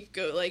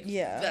scapegoat. Like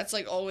that's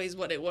like always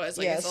what it was.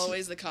 Like it's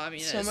always the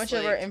communists. So much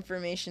like, of our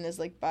information is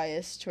like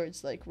biased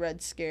towards like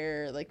Red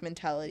Scare like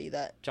mentality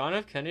that John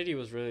F. Kennedy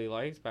was really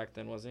liked back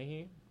then, wasn't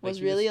he?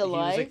 was really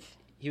alive.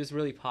 He was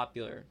really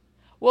popular.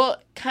 Well,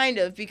 kind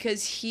of,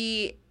 because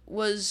he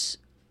was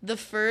the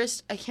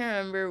first. I can't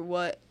remember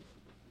what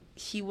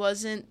he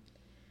wasn't.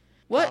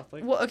 What?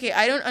 Catholic? Well, okay,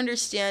 I don't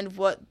understand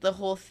what the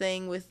whole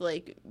thing with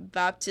like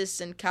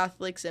Baptists and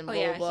Catholics and Oh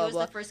blah yeah, blah he was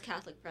blah. the first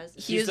Catholic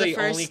president. He He's was the the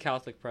first- only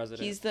Catholic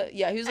president. He was the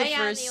yeah,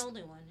 first. the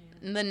only one.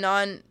 Yeah. The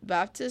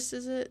non-Baptist,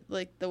 is it?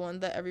 Like the one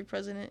that every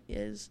president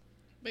is?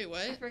 Wait, I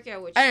what? forget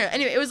which. I don't know.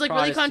 Anyway, it was like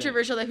really Protestant.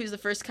 controversial that he was the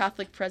first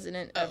Catholic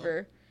president Oh.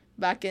 ever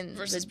back in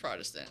Versus the,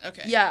 Protestant.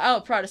 Okay. Yeah,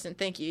 Protestant.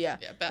 Thank you. Yeah.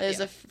 Yeah. It was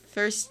the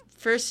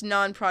first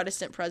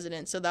non-Protestant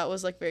president, so that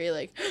was like very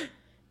like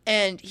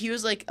and he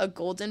was like a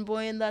golden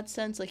boy in that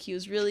sense. Like he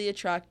was really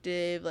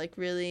attractive, like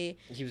really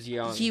He was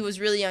young. he was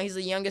really young. He's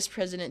the youngest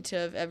president to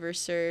have ever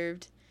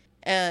served.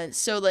 And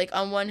so like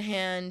on one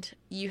hand,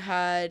 you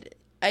had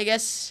I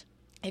guess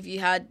if you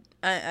had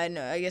I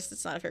know, I guess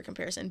that's not a fair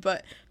comparison,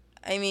 but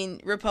I mean,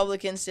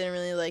 Republicans didn't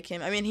really like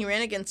him. I mean, he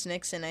ran against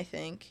Nixon, I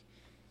think.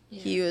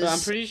 Yeah. He was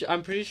But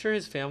I'm pretty sure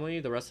his family,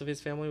 the rest of his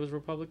family, was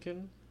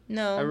Republican.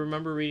 No. I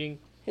remember reading,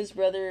 His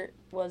brother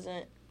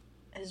wasn't.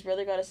 His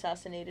brother got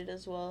assassinated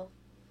as well.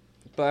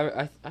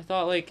 but I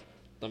thought like,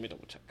 let me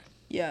double check.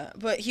 Yeah,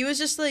 but he was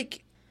just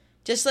like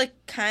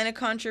kind of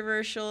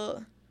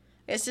controversial.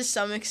 I guess to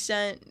some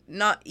extent,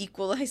 not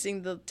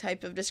equalizing the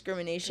type of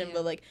discrimination, Yeah.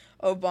 but like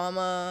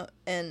Obama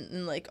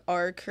and like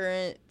our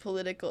current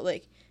political,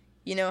 like,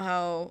 you know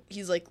how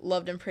he's like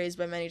loved and praised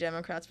by many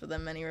Democrats, but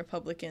then many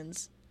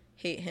Republicans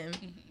hate him.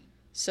 Mhm.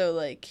 So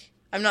like,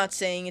 I'm not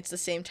saying it's the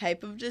same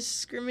type of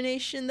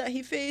discrimination that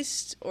he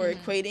faced or Mhm.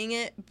 equating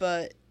it,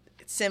 but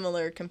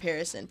similar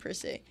comparison per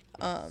se.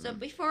 So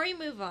before we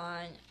move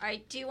on, I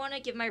do want to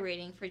give my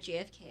rating for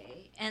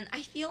JFK, and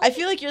I feel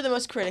like you're the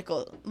most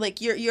critical. Like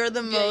you're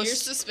the Yeah, you're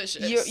most.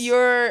 suspicious.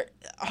 You're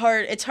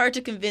hard. It's hard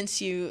to convince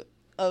you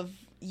of.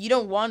 You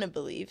don't want to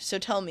believe. So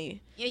tell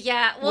me,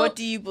 yeah. Well, what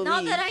do you believe?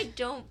 not that I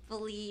don't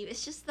believe.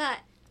 It's just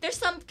that there's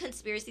some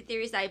conspiracy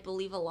theories that I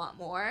believe a lot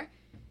more.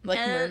 like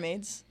and-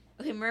 mermaids.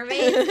 Okay,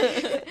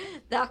 mermaids.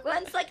 That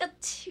one's like a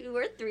 2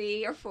 or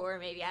 3 or 4,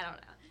 maybe, I don't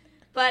know.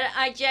 But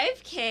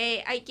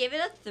JFK, I give it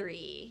a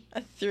 3.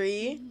 A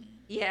 3.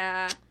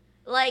 Yeah,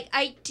 like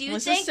I do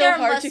This think is so there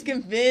hard must. to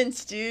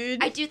convince,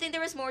 dude. I do think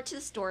there was more to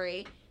the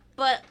story,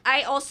 but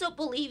I also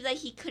believe that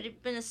he could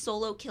have been a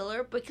solo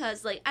killer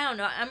because, like, I don't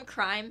know, I'm a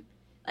crime.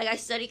 Like, I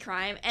study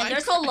crime, and I'm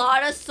there's crime. a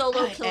lot of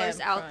solo I killers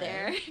am out crime.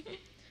 there.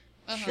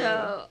 Uh-huh.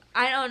 So,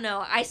 I don't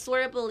know. I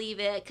sort of believe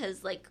it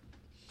because, like,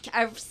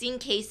 I've seen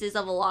cases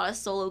of a lot of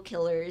solo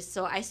killers,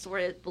 so I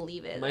sort of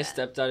believe it. My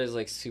stepdad is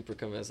like super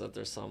convinced that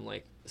there's some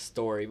like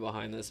story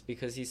behind this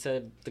because he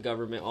said the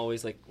government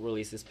always like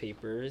releases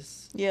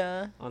papers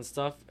Yeah. on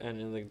stuff, and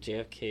in the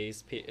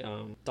JFK's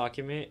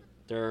document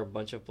there are a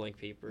bunch of blank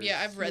papers. Yeah,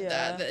 I've read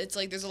Yeah. that it's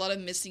like there's a lot of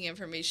missing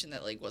information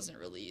that like wasn't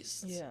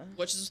released. Yeah.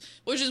 Which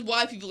is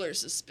why people are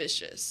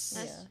suspicious.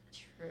 That's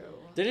Yeah. true.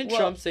 Didn't Well-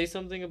 Trump say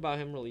something about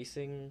him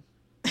releasing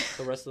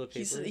the rest of the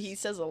papers? He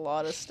says a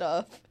lot of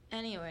stuff.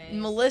 Anyway.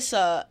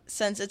 Melissa,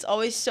 since it's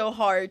always so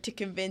hard to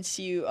convince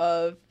you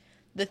of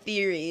the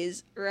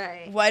theories,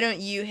 Right. why don't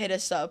you hit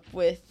us up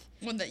with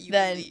One that you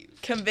then believe.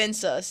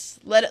 convince us?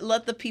 Let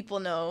the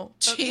people know.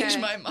 Change Okay.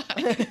 my mind.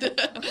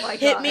 Oh my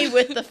Hit God. me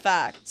with the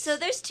facts. So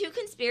there's 2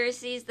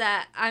 conspiracies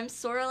that I'm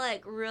sort of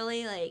like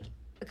really like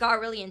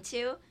got really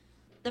into.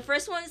 The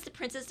first one is the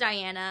Princess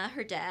Diana,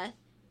 her death,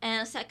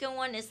 and the second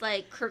one is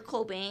like Kurt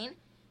Cobain.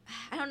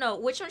 I don't know,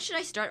 which one should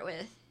I start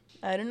with?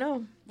 I don't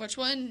know. Which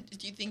one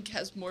do you think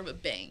has more of a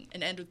bang?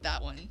 And end with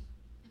that one.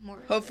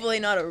 More Hopefully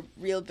not a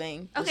real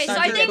bang. Okay, Not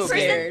so I to think get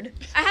Princess- scared.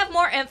 I have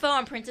more info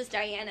on Princess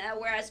Diana,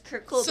 whereas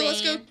Kurt Cobain. So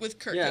let's go with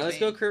Kurt Cobain. Let's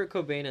go Kurt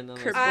Cobain and then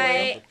Kurt let's go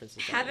I with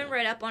Princess haven't Diana.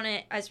 read up on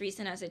it as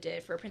recent as I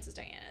did for Princess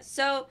Diana.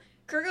 So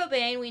Kurt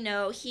Cobain, we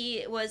know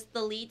he was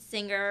the lead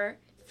singer,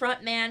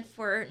 frontman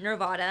for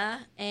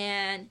Nirvana,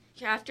 and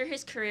after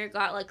his career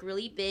got like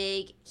really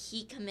big,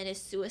 he committed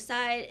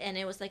suicide, and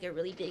it was like a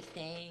really big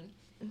thing.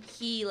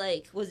 He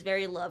like was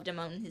very loved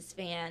among his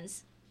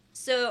fans.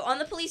 So on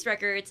the police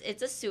records,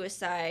 it's a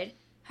suicide.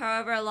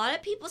 However, a lot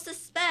of people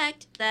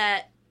suspect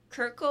that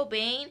Kurt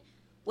Cobain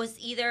was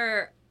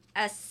either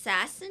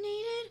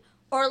assassinated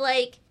or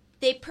like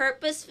they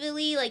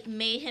purposefully like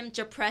made him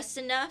depressed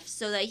enough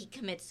so that he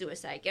commits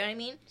suicide. Get what I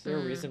mean? Is there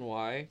a reason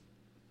why?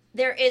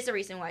 There is a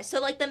reason why. So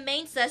like the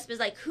main suspect is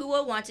like who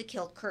would want to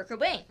kill Kurt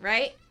Cobain,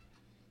 right?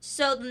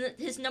 So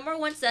his number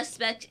one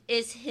suspect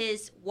is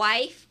his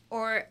wife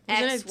or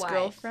Isn't it ex-wife.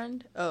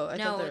 girlfriend? Oh, I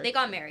thought No, they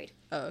got married.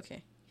 Oh,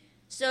 okay.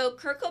 So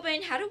Kurt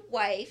Cobain had a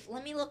wife.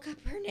 Let me look up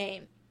her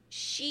name.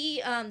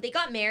 She they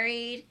got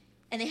married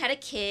and they had a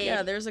kid.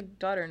 Yeah, there's a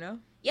daughter, no?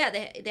 Yeah,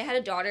 they had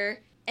a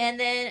daughter, and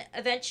then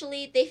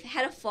eventually they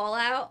had a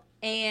fallout,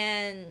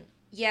 and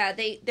yeah,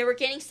 they were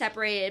getting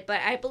separated, but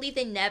I believe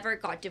they never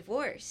got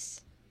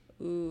divorced.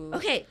 Ooh.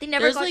 Okay, they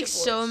never There's got like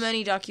divorced. so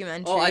many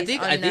documentaries. Oh, I on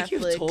think Netflix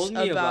you've told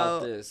me about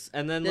about this.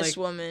 And then this like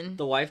woman.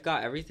 the wife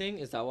got everything.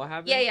 Is that what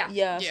happened? Yeah.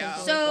 Yeah. Yeah.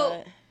 something So-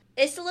 like that.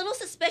 It's a little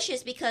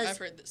suspicious because I've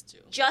heard this too.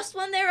 just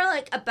when they were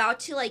like about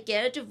to like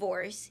get a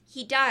divorce,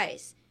 he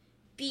dies.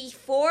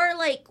 Before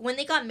like when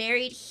they got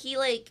married, he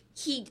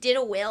did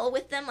a will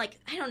with them. Like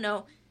I don't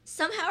know,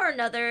 somehow or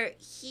another,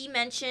 he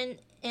mentioned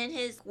in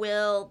his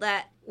will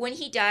that when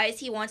he dies,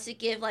 he wants to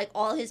give, like,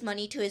 all his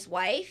money to his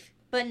wife.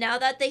 But now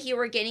that he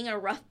were getting a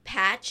rough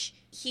patch,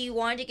 he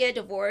wanted to get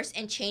a divorce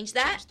and change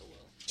that.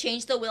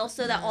 Change the will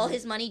so that all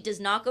his money does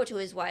not go to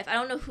his wife. I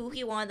don't know who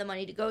he wanted the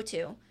money to go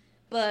to,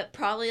 but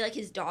probably, like,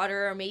 his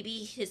daughter or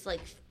maybe his,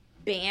 like,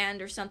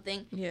 band or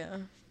something. Yeah.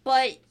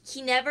 But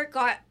he never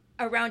got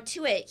around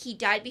to it. He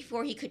died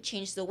before he could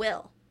change the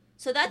will.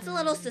 So that's a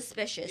little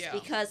suspicious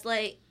because,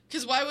 like...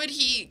 Because why would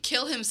he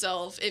kill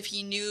himself if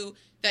he knew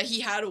that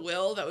he had a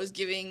will that was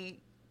giving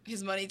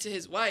his money to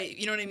his wife?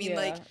 You know what I mean? Yeah.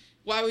 Like,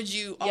 why would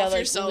you off like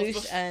yourself?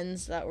 Loose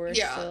ends that were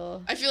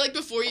still... I feel like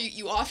before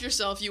you off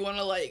yourself, you want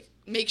to, like,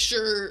 make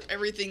sure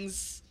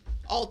everything's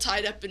all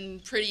tied up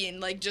and pretty and,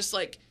 like, just,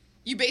 like,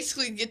 you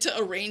basically get to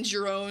arrange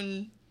your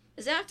own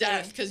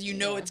death because you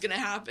know it's going to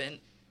happen.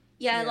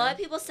 Yeah, a lot of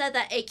people said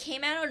that it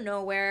came out of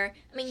nowhere.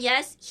 I mean,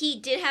 yes, he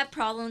did have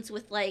problems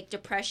with, like,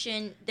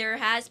 depression. There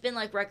has been,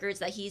 like, records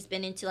that he's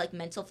been into, like,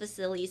 mental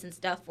facilities and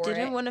stuff for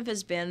Didn't one of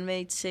his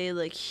bandmates say,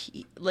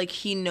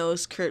 he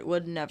knows Kurt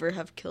would never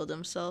have killed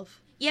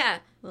himself? Yeah,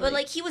 but,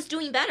 like, he was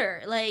doing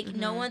better. Like,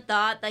 no one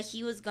thought that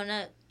he was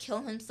gonna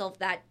kill himself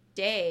that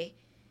day.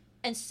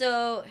 And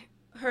so,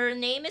 her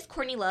name is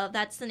Courtney Love.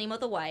 That's the name of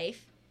the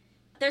wife.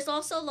 There's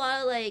also a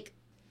lot of, like,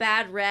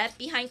 bad rep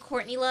behind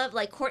Courtney Love.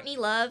 Like, Courtney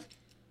Love...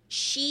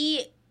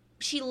 She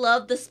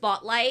loved the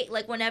spotlight.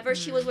 Like, whenever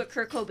she was with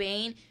Kurt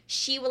Cobain,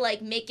 she would,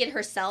 like, make it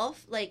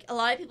herself. Like, a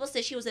lot of people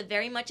say she was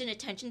very much an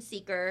attention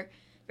seeker,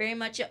 very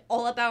much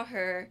all about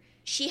her.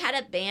 She had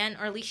a band,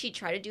 or at least she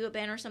tried to do a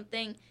band or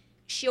something.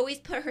 She always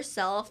put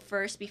herself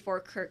first before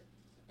Kurt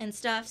and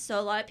stuff. So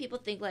a lot of people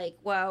think, like,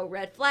 wow,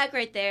 red flag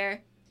right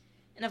there.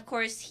 And, of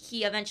course,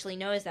 he eventually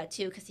knows that,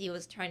 too, because he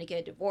was trying to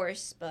get a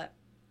divorce, but...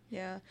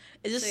 Yeah.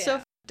 It's just so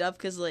f***ed up,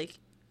 because, like...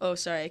 Oh,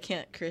 sorry, I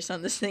can't curse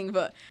on this thing,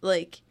 but,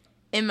 like...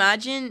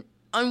 Imagine,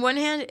 on one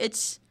hand,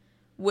 it's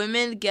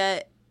women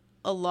get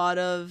a lot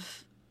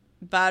of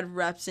bad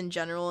reps in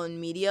general in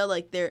media.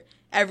 Like,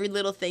 every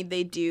little thing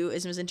they do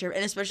is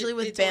misinterpreted, and especially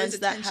with bands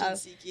that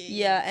have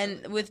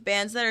and with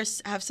bands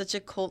that have such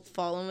a cult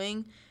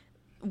following,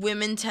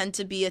 women tend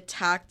to be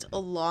attacked a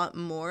lot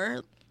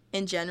more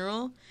in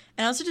general.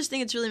 And I also just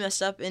think it's really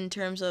messed up in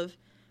terms of,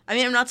 I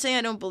mean, I'm not saying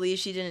I don't believe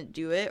she didn't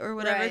do it or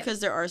whatever, because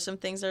there are some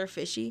things that are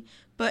fishy.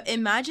 But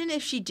imagine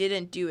if she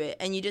didn't do it,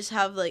 and you just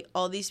have, like,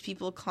 all these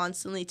people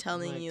constantly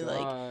telling you,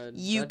 like,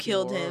 you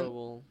killed him,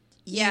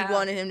 you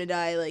wanted him to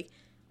die, like,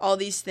 all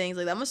these things.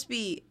 Like, that must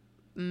be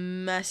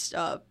messed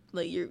up.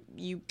 Like, you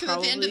probably... Because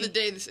at the end of the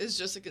day, this is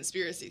just a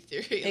conspiracy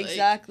theory.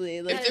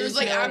 Exactly. Like, if there was,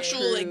 like,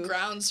 actual, like,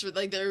 grounds for,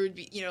 like, there would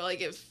be, you know,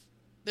 like, if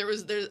there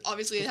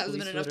obviously it hasn't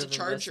been enough to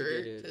charge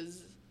her.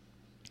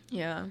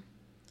 Yeah.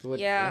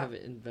 Would have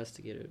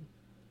investigated.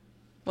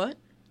 What?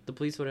 The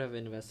police would have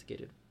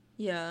investigated.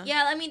 Yeah.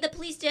 Yeah, I mean, the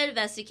police did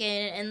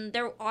investigate it, and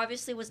there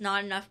obviously was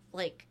not enough,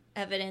 like,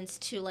 evidence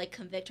to, like,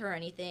 convict her or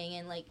anything,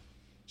 and, like,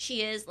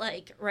 she is,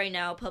 like, right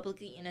now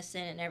publicly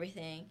innocent and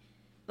everything.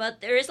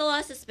 But there is a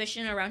lot of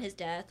suspicion around his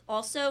death.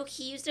 Also,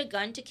 he used a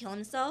gun to kill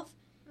himself,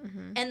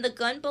 and the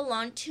gun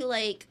belonged to,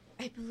 like,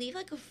 I believe,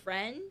 like, a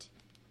friend.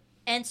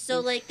 And so,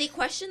 like, they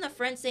questioned the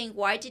friend saying,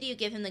 why did you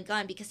give him the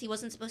gun? Because he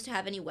wasn't supposed to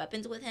have any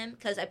weapons with him.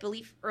 Because I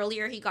believe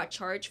earlier he got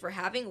charged for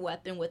having a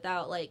weapon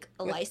without, like,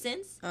 a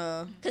license.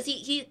 Because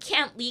he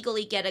can't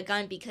legally get a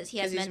gun because he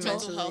has mental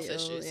health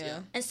issues, yeah.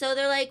 And so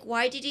they're like,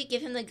 why did you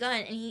give him the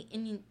gun? And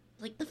he,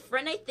 like, the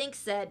friend, I think,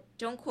 said,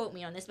 don't quote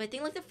me on this, but I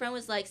think, like, the friend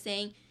was, like,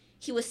 saying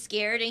he was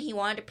scared and he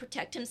wanted to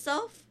protect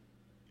himself.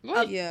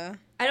 What? Yeah.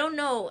 I don't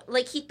know.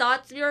 Like, he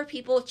thought there were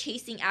people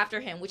chasing after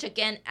him, which,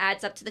 again,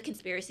 adds up to the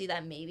conspiracy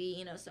that maybe,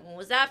 you know, someone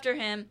was after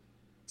him.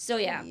 So,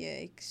 yeah.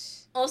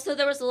 Yikes. Also,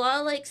 there was a lot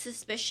of, like,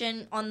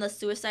 suspicion on the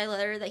suicide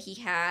letter that he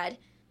had.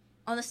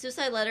 On the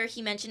suicide letter,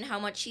 he mentioned how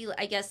much he,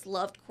 I guess,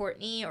 loved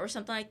Courtney or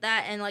something like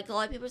that. And, like, a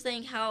lot of people are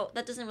saying how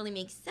that doesn't really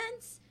make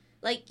sense.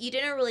 Like, you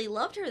didn't really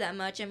love her that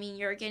much. I mean,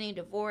 you're getting a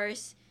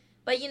divorce.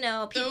 But, you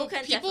know, people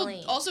can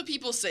definitely... Also,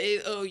 people say,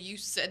 oh, you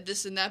said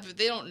this and that, but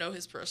they don't know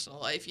his personal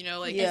life, you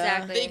know? Like,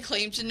 Exactly. They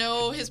claim to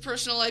know his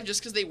personal life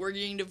just because they were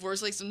getting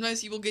divorced. Like,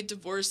 sometimes people get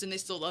divorced and they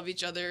still love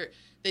each other.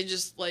 They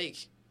just, like,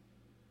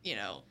 you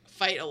know,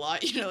 fight a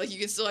lot. You know, like, you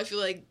can still, I feel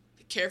like,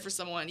 care for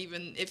someone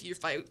even if you're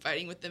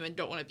fighting with them and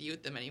don't want to be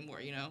with them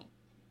anymore, you know?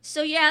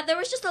 So, yeah, there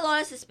was just a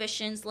lot of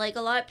suspicions. Like,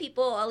 a lot of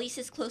people, at least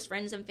his close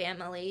friends and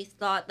family,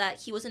 thought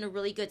that he was in a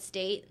really good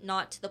state,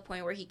 not to the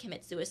point where he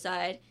commits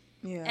suicide.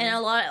 Yeah. And a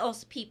lot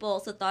of people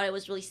also thought it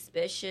was really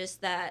suspicious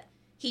that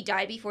he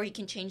died before he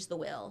can change the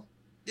will.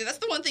 Yeah, that's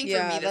the one thing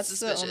for me that's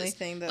suspicious. The only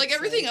thing that's like,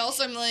 everything else,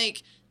 I'm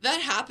like,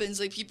 that happens.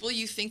 Like, people,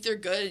 you think they're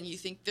good and you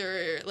think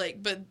they're,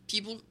 like, but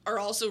people are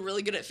also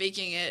really good at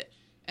faking it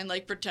and,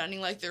 like,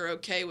 pretending like they're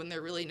okay when they're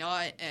really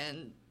not.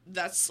 And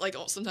that's, like,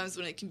 sometimes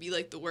when it can be,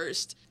 like, the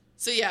worst.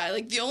 So, yeah,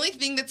 like, the only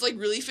thing that's, like,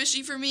 really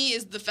fishy for me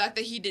is the fact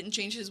that he didn't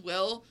change his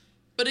will.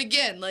 But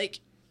again, like,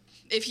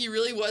 if he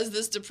really was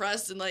this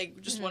depressed and,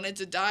 like, just wanted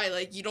to die,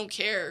 like, you don't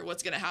care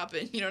what's gonna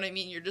happen. You know what I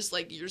mean? You're just,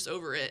 like, you're just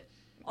over it.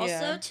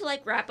 Also, to,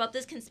 like, wrap up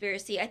this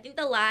conspiracy, I think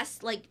the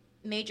last, like,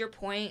 major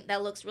point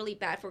that looks really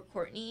bad for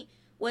Courtney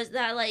was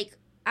that like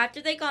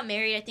after they got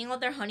married, I think on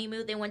their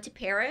honeymoon they went to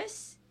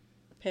Paris.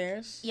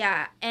 Paris.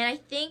 Yeah, and I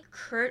think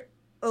Kurt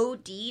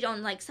OD'd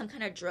on like some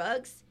kind of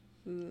drugs,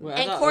 Wait, I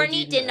and thought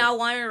Courtney OD did meant- not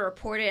want to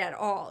report it at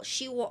all.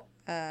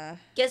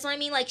 Guess what I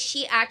mean? Like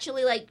she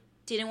actually like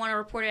didn't want to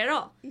report it at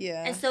all,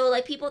 Yeah. and so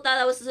like people thought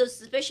that was so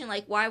suspicion.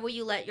 Like why would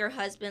you let your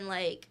husband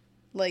like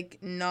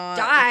not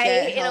die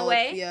get in a help.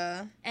 way?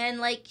 Yeah. And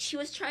like she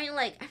was trying to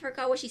like I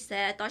forgot what she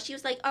said. I thought she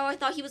was like, oh, I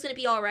thought he was gonna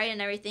be all right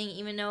and everything,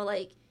 even though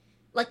like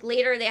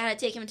later they had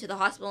to take him to the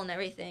hospital and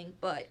everything.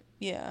 But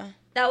Yeah.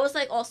 that was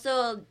like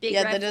also a big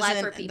red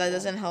flag for people. that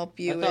doesn't help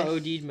I you thought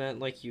with OD meant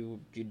like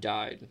you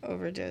died.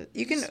 overdose.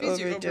 You can Just means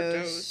you overdose.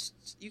 overdosed.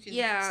 You can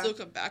Yeah. still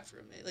come back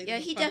from it. Like, Yeah,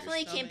 you he pump your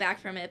definitely came stomach. back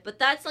from it. But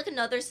that's like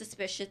another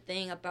suspicious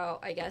thing about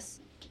I guess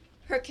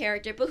her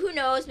character. But who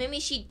knows? Maybe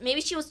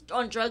she was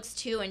on drugs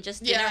too and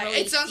just didn't Yeah,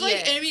 really it sounds see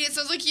like. it. I mean, it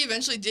sounds like he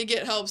eventually did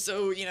get help.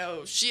 So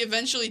she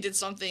eventually did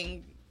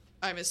something.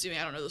 I'm assuming,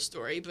 I don't know the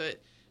story,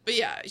 but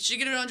yeah, she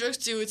get it on drugs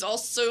too. It's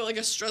also like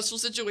a stressful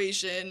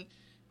situation.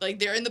 Like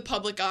they're in the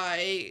public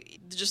eye,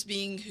 just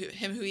being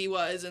who he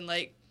was, and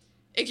like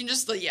it can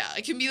just like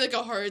it can be like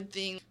a hard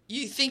thing.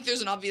 You think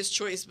there's an obvious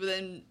choice, but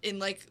then in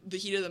like the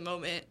heat of the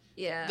moment,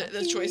 Yeah.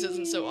 the choice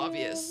isn't so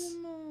obvious.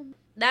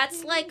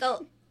 That's like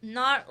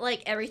not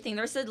like everything.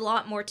 There's a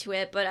lot more to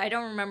it, but I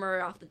don't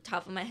remember off the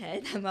top of my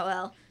head.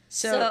 MOL.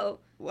 So,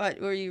 what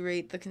will you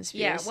rate the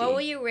conspiracy? Yeah, what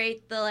will you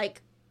rate the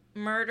like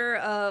murder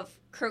of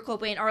Kurt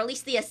Cobain, or at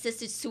least the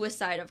assisted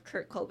suicide of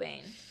Kurt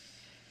Cobain?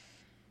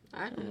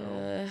 I don't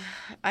know.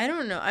 I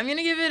don't know. I'm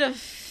gonna give it a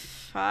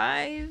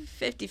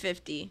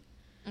 50-50.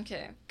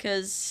 Okay.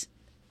 Because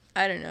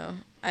I don't know.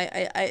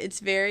 I it's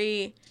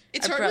very.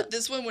 It's hard with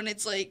this one when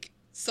it's like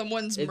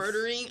someone's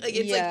murdering. Like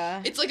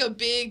it's like a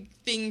big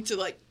thing to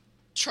like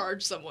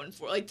charge someone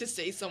for, like to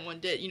say someone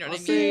did. You know what I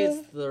mean? Say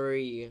it's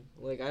 3.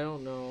 Like I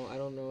don't know. I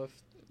don't know if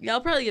Yeah,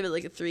 I'll probably give it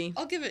like a 3.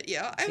 I'll give it.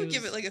 Yeah, I would Seems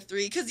give it like a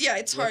 3 because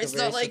it's hard. a It's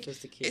very not like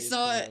sophisticated it's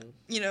not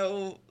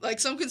plan. like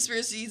some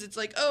conspiracies. It's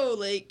like, oh,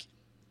 like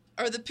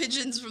are the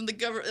pigeons from the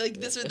government like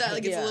this or that?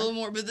 Like it's a little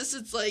more. But this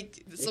is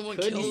like someone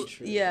could be killed,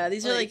 true. Yeah,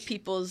 these are like Like-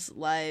 people's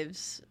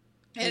lives.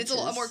 and it's a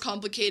lot which more is-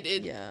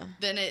 complicated Yeah.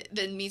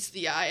 than meets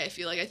the eye. I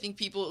feel like I think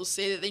people will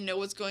say that they know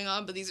what's going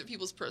on, but these are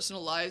people's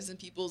personal lives and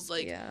people's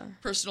like Yeah.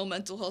 personal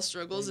mental health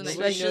struggles. And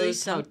Nobody Especially knows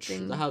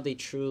something- how they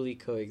truly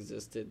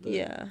coexisted.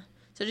 Yeah.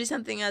 So just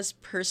something as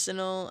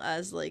personal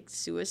as like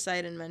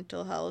suicide and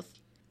mental health,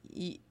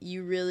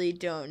 you really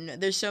don't know.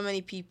 There's so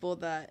many people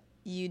that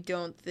you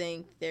don't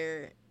think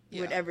would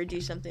Yeah. ever do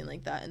something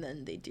like that, and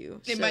then they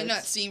do. it So might not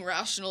it's- seem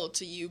rational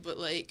to you, but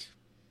like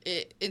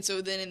it, and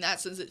so then in that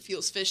sense it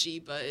feels fishy,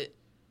 but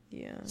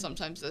Yeah.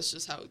 sometimes that's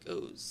just how it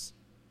goes.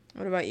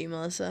 What about you,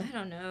 Melissa? I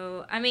don't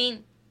know. I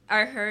mean,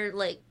 I heard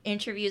like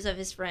interviews of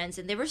his friends,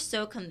 and they were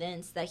so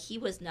convinced that he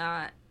was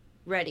not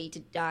ready to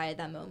die at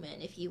that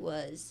moment. If he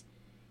was,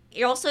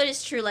 it also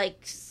is true. Like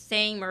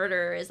saying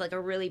murder is like a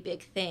really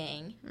big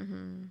thing.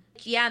 Mm-hmm.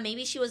 Yeah,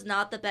 maybe she was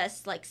not the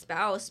best like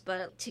spouse,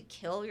 but to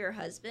kill your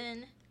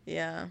husband,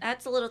 Yeah.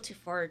 that's a little too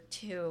far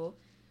too.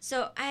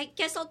 So I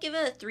guess I'll give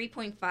it a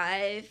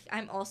 3.5.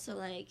 I'm also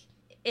like,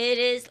 it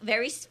is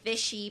very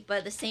fishy, but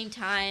at the same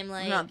time,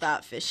 like Not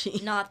that fishy.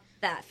 not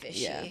that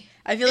fishy. Yeah.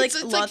 I feel like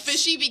it's like lots.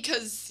 fishy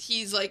because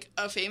he's like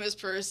a famous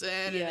person,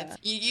 Yeah. and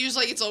you just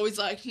like it's always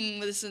like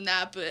this and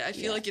that, but I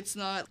feel Yeah. like it's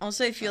not.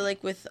 Also, I feel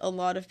like with a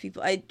lot of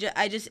people, I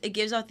just it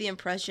gives off the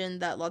impression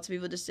that lots of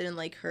people just didn't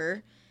like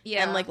her.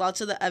 Yeah. And like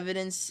lots of the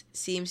evidence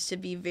seems to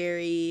be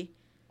very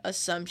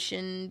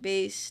assumption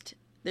based.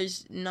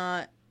 There's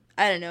not,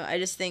 I don't know. I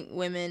just think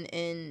women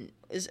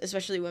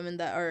especially women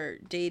that are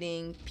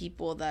dating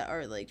people that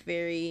are like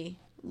very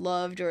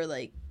loved or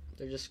like,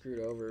 They're just screwed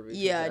over because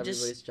Yeah,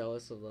 everybody's just-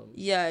 jealous of them.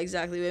 yeah,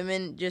 exactly.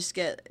 Women just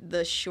get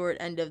the short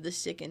end of the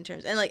stick in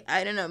terms, and like,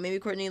 I don't know, maybe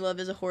Courtney Love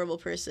is a horrible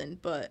person,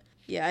 but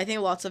yeah, I think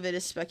lots of it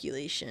is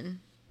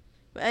speculation.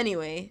 But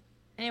anyway,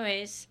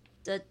 Anyways,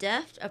 the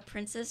death of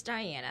Princess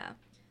Diana.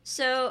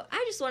 So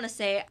I just want to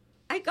say,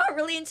 I got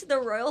really into the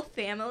royal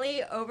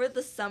family over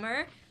the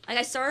summer. Like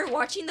I started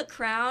watching The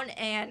Crown,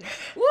 and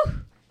woo,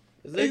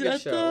 Is it a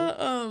good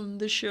show?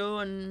 the show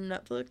on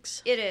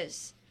Netflix? it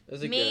is.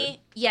 Is it Me,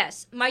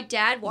 yes. My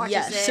dad watches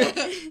Yes.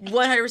 it.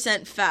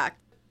 100% fact.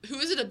 Who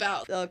is it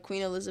about?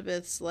 Queen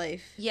Elizabeth's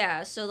life,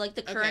 Yeah, so like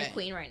the current Okay.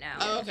 queen right now.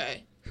 Oh,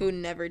 okay. who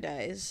never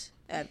dies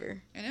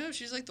ever. I know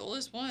she's like the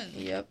oldest one.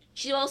 Yep.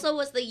 She also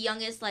was the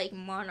youngest like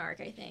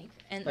monarch, I think.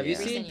 And Have you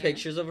Yeah. seen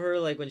pictures of her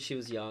like when she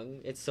was young?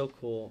 It's so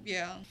cool.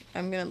 Yeah.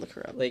 I'm gonna look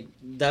her up. Like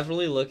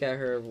definitely look at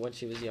her when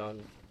she was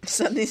young.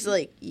 Something's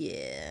like,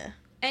 yeah.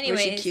 Anyways,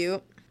 Was she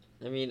cute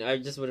I mean, I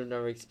just would have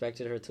never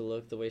expected her to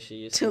look the way she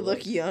used to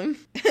look young?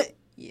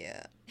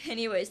 Yeah.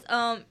 Anyways,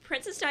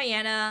 Princess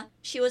Diana,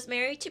 she was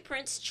married to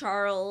Prince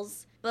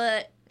Charles,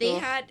 but they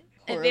Ugh, had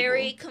a horrible.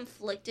 very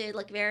conflicted,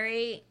 like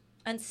very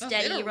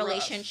unsteady rough.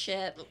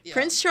 relationship. Yeah.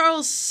 Prince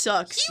Charles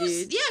sucks, He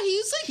was, dude. yeah, he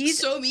was like He's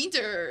so mean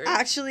to her.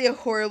 Actually, a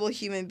horrible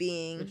human Which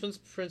being. one's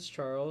Prince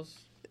Charles?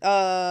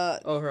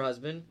 Oh, her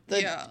husband?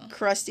 the Yeah.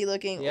 crusty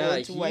looking Yeah,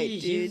 old white he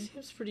dude.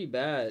 seems pretty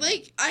bad.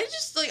 Like,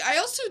 I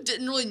also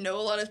didn't really know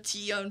a lot of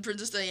tea on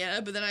Princess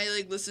Diana, but then I,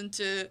 like, listened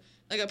to,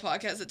 like, a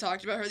podcast that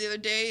talked about her the other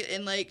day,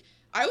 and, like,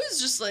 I was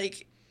just,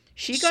 like,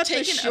 She got the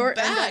taken short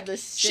end aback. of the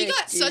stick. She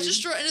got such a dude.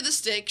 short end of the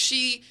stick.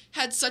 She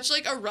had such,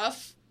 like, a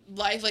rough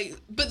life, like,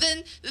 but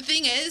then the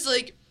thing is,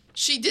 like,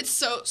 she did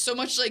so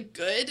much, like,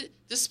 good,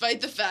 despite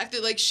the fact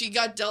that, like, she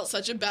got dealt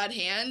such a bad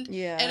hand.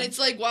 Yeah. And it's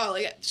like, wow,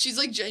 like, she's,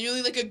 like,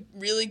 genuinely, like, a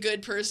really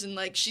good person.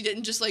 Like, she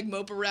didn't just, like,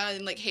 mope around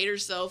and, like, hate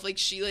herself. Like,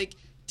 she, like,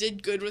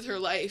 did good with her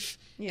life.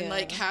 Yeah. And,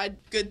 like, had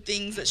good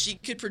things that she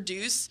could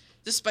produce,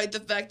 despite the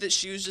fact that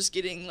she was just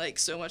getting, like,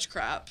 so much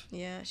crap.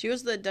 Yeah, she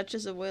was the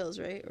Duchess of Wales,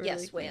 right? Or,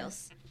 Yes, like,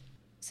 Wales.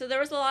 So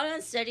there was a lot of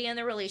unsteady in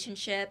the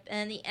relationship,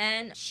 and in the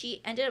end,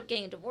 she ended up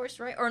getting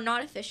divorced, right? Or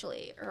not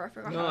officially, or I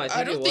forgot. No, how. I I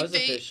think don't it think was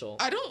they. official.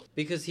 I don't.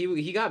 Because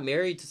he got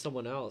married to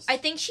someone else. I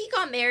think she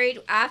got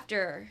married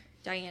after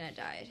Diana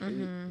died.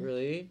 Mhm.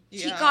 Really?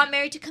 She Yeah. got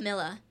married to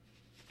Camilla.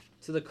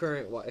 To the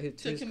current wife.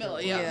 To Camilla,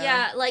 current yeah. wife. Yeah.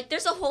 Yeah, like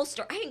there's a whole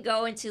story. I didn't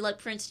go into like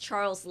Prince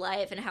Charles'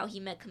 life and how he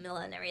met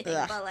Camilla and everything,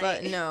 Ugh, but like,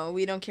 but no,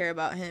 we don't care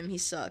about him. He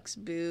sucks.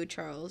 Boo,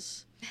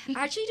 Charles.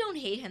 I actually don't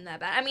hate him that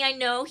bad. I mean, I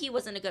know he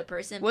wasn't a good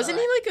person. Wasn't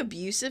but he like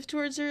abusive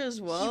towards her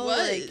as well?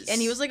 was. Like, and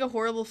he was like a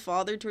horrible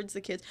father towards the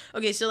kids.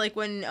 Okay, so like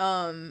when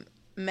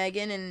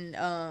Megan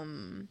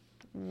and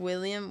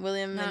William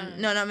and,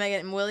 no, not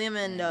Megan, William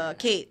and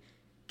Kate,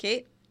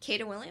 Kate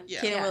and William?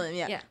 Yeah. Kate and William,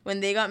 yeah. Yeah. When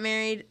they got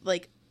married,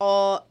 like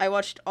I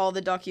watched all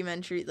the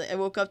documentaries. Like I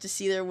woke up to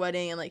see their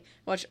wedding and like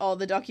watched all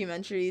the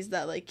documentaries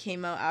that like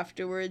came out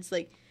afterwards.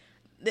 Like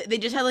they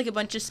just had like a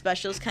bunch of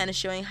specials kind of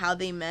showing how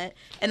they met,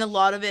 and a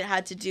lot of it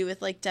had to do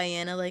with like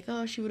Diana, like,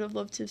 oh, she would have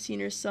loved to have seen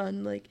her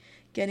son like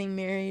getting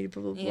married,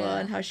 blah blah blah, Yeah.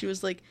 and how she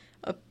was like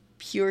a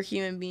pure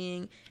human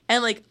being.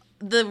 And like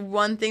the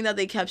one thing that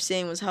they kept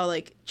saying was how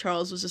like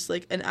Charles was just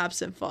like an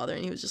absent father,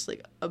 and he was just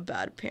like a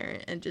bad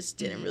parent and just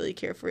didn't really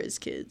care for his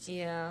kids.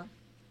 Yeah.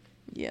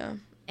 Yeah.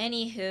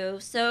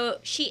 Anywho, so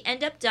she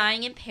ended up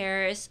dying in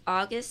Paris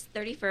August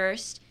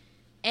 31st,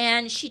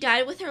 and she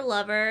died with her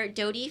lover,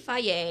 Dodi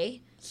Fayet.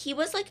 He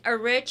was like a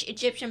rich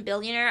Egyptian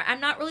billionaire.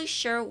 I'm not really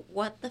sure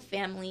what the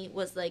family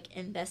was like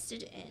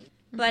invested in,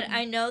 but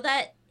I know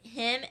that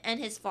him and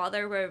his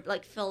father were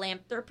like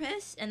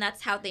philanthropists, and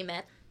that's how they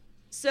met.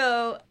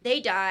 So they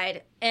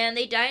died, and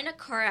they died in a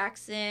car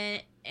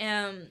accident.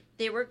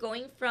 They were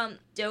going from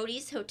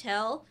Dodi's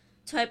hotel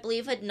to, I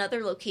believe,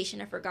 another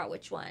location. I forgot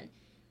which one.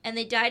 And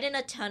they died in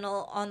a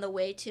tunnel on the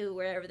way to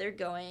wherever they're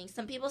going.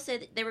 Some people say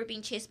that they were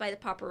being chased by the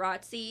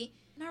paparazzi.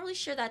 I'm not really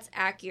sure that's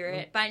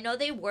accurate, but I know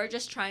they were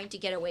just trying to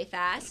get away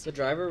fast. The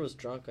driver was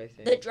drunk, I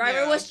think. The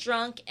driver Yeah. was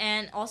drunk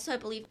and also, I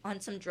believe, on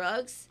some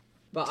drugs.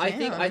 But I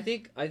think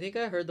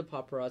Damn. I heard the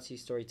paparazzi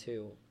story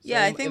too. So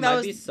Yeah, I it think might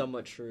that be was-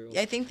 somewhat true.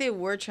 I think they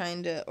were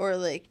trying to, or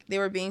like they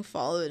were being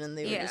followed, and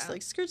they were Yeah. just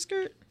like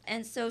skirt.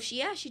 And so she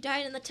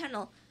died in the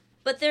tunnel.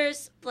 But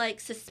there's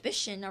like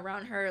suspicion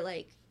around her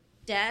like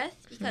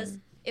death because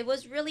it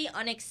was really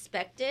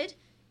unexpected.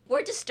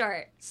 Where to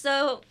start?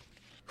 So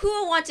who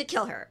would want to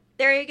kill her?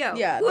 There you go.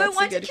 Yeah, who would that's a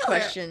want good to kill her?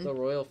 question. The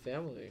royal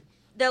family.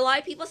 A lot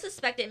of people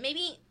suspect it.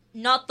 Maybe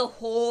not the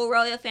whole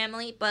royal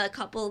family, but a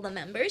couple of the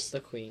members. The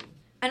queen.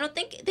 I don't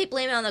think they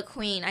blame it on the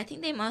queen. I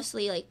think they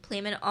mostly like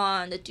blame it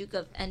on the Duke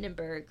of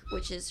Edinburgh,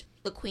 which is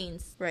the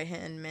queen's. Right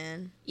hand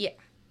man.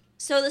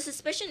 So the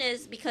suspicion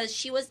is because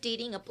she was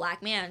dating a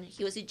black man.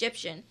 He was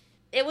Egyptian.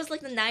 It was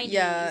like the 90s.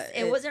 Yeah,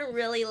 it wasn't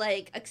really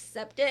like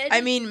accepted.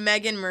 I mean,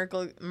 Meghan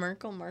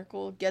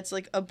Markle gets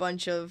like a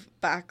bunch of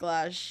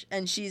backlash,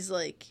 and she's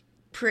like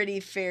pretty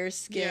fair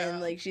skinned. Yeah.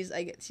 Like she's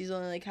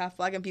only like half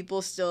black, and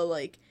people still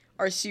like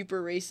are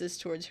super racist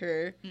towards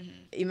her.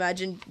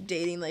 Imagine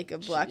dating like a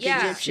black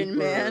Yeah. Egyptian Super-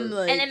 man.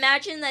 Like, and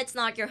imagine that's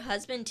not your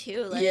husband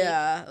too. Like,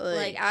 yeah,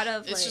 like out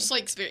of It's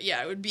like, just like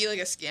it would be like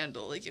a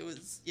scandal. Like it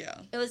was, yeah.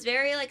 it was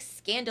very like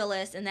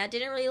scandalous, and that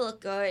didn't really look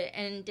good,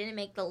 and didn't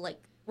make the like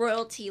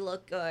royalty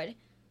look good.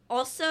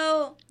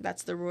 Also,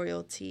 that's the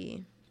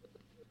royalty.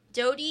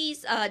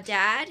 Dodi's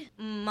dad,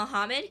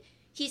 Mohammed,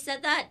 he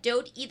said that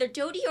either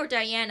Dodi or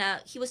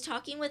Diana, he was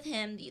talking with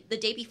him the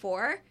day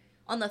before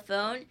on the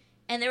phone,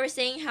 and they were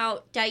saying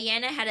how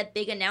Diana had a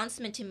big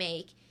announcement to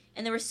make,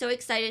 and they were so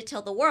excited to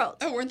tell the world.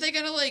 Oh, weren't they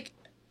gonna like?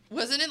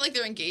 Wasn't it like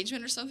their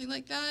engagement or something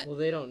like that? Well,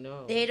 they don't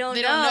know. They don't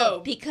They know don't know.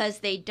 because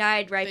they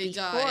died right They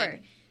before.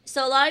 died.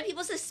 So a lot of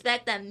people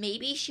suspect that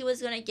maybe she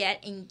was going to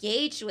get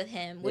engaged with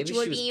him, which Maybe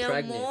would she was be even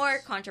pregnant. more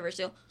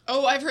controversial.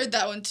 Oh, I've heard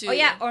that one too. Oh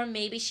yeah, or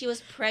maybe she was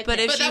pregnant. But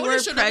if But she that were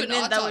would've showed up in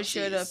pregnant, that would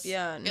showed up. autopsies.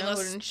 Yeah, no, it Unless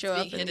wouldn't show it's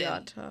up in being the hidden.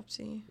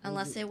 autopsy.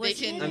 unless it They was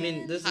can- I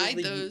mean, this hide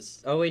is the.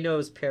 those. Oh wait, no, it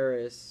was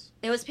Paris.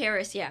 it was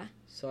Paris, yeah.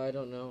 So I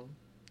don't know.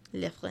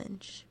 Le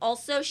French.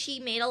 Also, she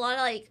made a lot of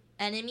like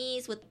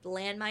enemies with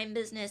landmine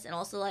business, and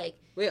also like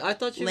Wait, I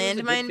thought she was a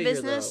good Landmine figure,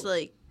 business, though.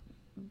 like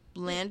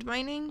land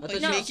mining. I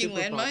thought Like she was making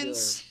super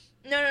landmines.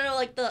 no,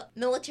 like the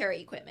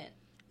military equipment.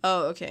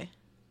 Oh, okay.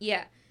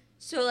 Yeah.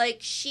 So like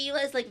she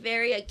was like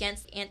very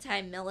against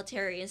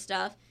anti-military and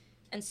stuff,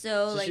 and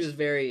so So like she was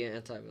very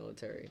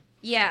anti-military.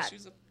 yeah. She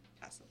was a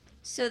passive.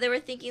 So they were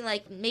thinking,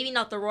 like, maybe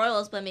not the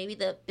royals, but maybe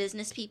the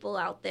business people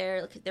out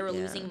there, like, they were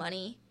Yeah. losing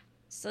money.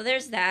 So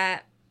there's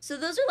that. So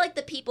those are, like,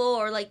 the people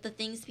or, like, the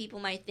things people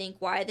might think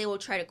why they will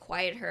try to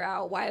quiet her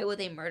out. Why would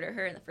they murder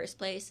her in the first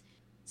place?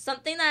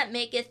 Something that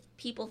maketh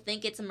people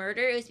think it's a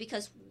murder is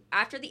because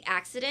after the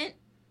accident,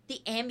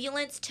 the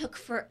ambulance took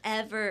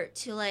forever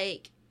to,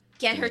 like,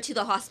 get her to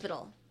the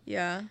hospital.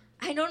 Yeah.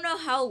 I don't know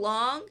how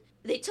long.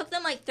 They took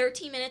them, like,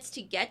 13 minutes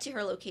to get to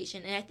her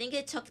location, and I think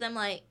it took them,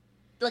 like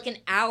an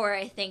hour,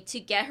 I think, to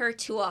get her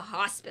to a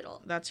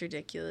hospital. That's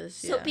ridiculous.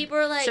 So yeah. people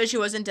are like, So she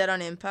wasn't dead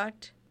on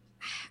impact?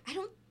 I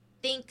don't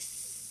think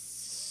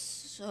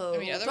so. I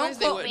mean, Don't otherwise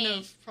they quote wouldn't me.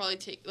 have probably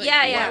taken. Yeah,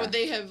 Why yeah. would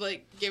they have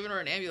like given her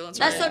an ambulance?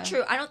 That's ride? so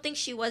true. I don't think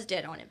she was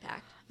dead on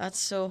impact. That's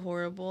so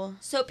horrible.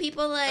 So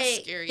people,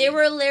 like, scary. they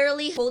were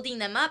literally holding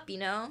them up, you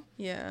know?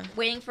 Yeah.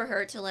 Waiting for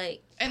her to,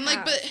 like, And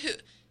like, pass.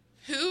 but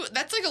who?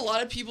 That's like a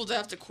lot of people to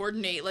have to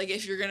coordinate. Like,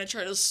 if you're gonna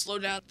try to slow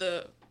down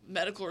the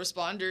medical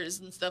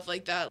responders and stuff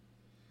like that.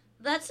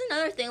 That's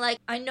another thing. Like,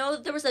 I know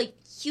there was a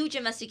huge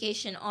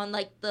investigation on,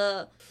 like,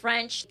 the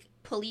French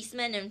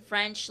policemen and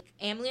French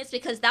ambulance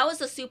because that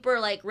was a super,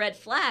 like, red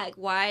flag.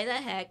 Why the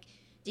heck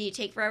did you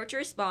take forever to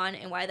respond,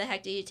 and why the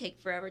heck did you take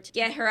forever to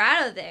get her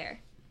out of there?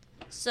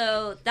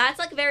 So that's,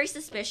 like, very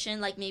suspicion.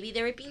 Like, maybe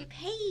they were being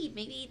paid.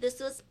 Maybe this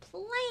was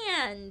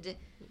planned.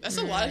 That's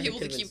a lot of It people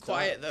to could've been keep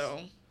quiet stopped. though.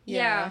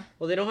 Yeah.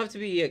 Well, they don't have to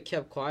be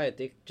kept quiet.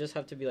 They just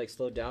have to be like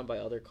slowed down by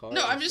other cars.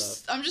 No, and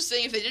stuff. I'm just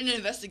saying if they did an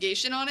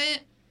investigation on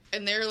it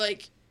and they're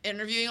like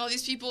interviewing all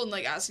these people and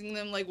like asking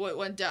them like what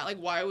went down, like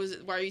why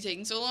are you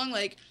taking so long?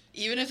 Like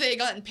even if they had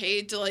gotten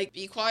paid to like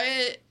be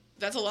quiet,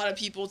 that's a lot of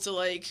people to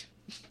like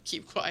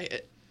keep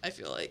quiet. I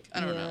feel like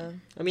I don't know.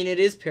 I mean, it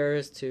is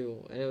Paris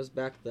too, and it was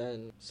back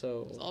then.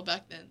 So It's all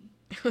back then.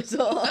 It was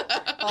all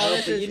Oh,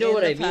 this but is you know in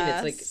what the I mean,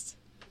 it's like- past.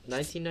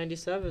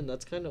 1997.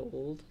 That's kind of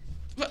old.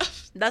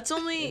 That's In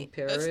only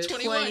Paris. That's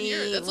 21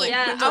 years. That's like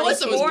Yeah, when I was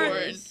Melissa was born.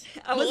 born.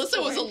 I was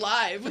Melissa was born.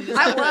 alive when this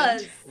I happened.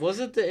 was.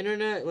 Wasn't the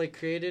internet like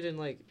created in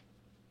like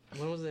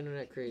when was the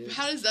internet created?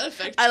 How does that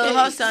affect? I love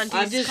how things? I'm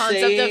Santi's just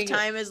concept saying- of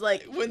time is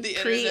like when the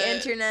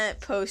pre-internet, I'm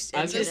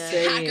post-internet. just just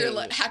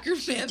saying. hacker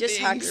man Just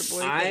things. hacker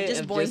boy. I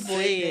Just am boing just boing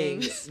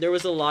saying things. there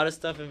was a lot of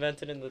stuff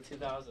invented in the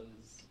 2000s.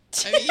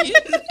 I mean,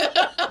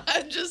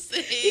 I'm just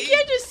saying. You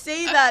can't just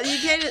say that. You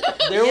can't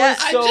just... There Yeah, was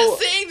I'm so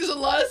just saying there's a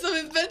lot of stuff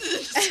invented in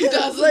the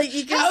 2000s. Like,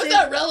 you can How say- is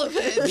that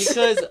relevant?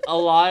 because a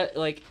lot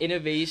like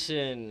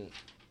innovation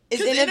Is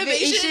Because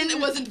innovation...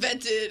 innovation was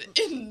invented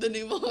in the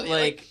new millennium.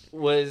 like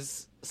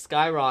was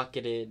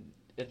skyrocketed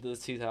in the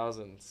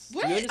 2000s.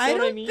 What? Do you understand I what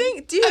don't I mean?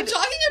 think... Dude, I'm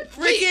talking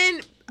to wait,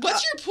 freaking...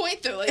 what's your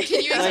point though? Like,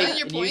 can you explain Like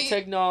your new point?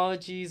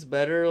 technologies,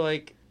 better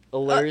like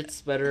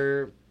alerts,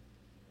 better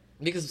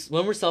because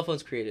when were cell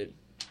phones created?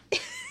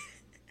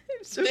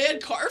 So- They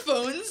had car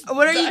phones.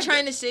 What are you back-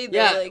 trying to say though?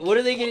 Yeah, Like, what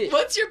are they getting?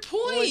 What's your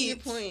point? what's your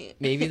point?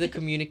 Maybe the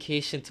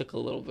communication took a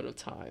little bit of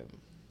time.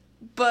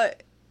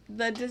 But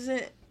that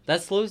doesn't...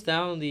 That slows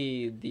down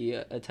the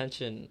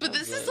attention. But of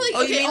this is the- like-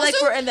 Oh, you Okay, mean like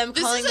also, for them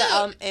this calling is the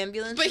a-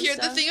 ambulance But and here,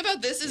 the stuff? thing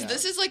about this is Yeah.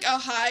 this is like a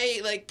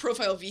high like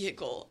profile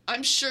vehicle.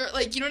 I'm sure,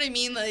 like, you know what I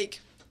mean? Like,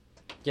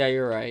 Yeah,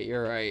 you're right.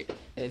 You're right.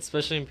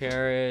 Especially in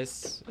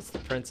Paris, it's the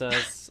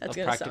princess That's of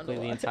gonna sound practically a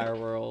the lot. entire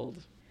world.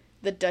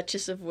 The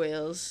Duchess of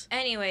Wales.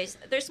 Anyways,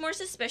 there's more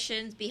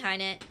suspicions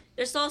behind it.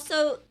 There's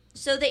also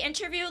so they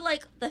interviewed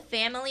like the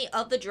family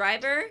of the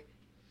driver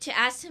to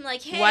ask him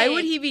like, hey, Why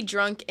would he be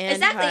drunk and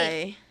Exactly.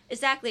 high?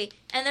 exactly?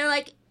 And they're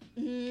like,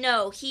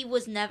 no, he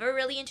was never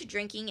really into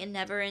drinking and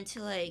never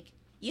into like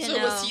you so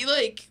know. was he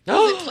like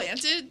was it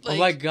planted? Like, Oh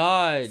my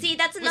god. See,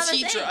 that's was another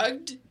he thing.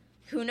 drugged?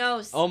 Who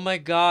knows? Oh my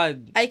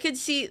god. I could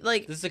see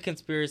like This is a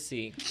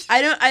conspiracy.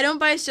 I don't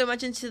buy so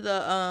much into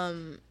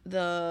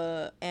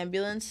the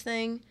ambulance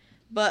thing,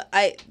 but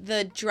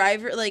the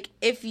driver, like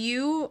if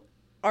you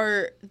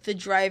are the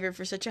driver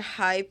for such a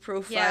high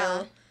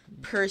profile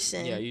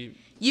person, Yeah,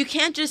 you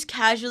can't just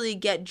casually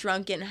get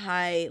drunk and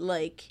high.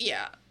 Like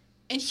Yeah,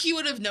 and he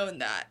would have known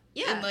that.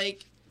 Yeah. and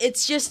like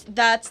it's just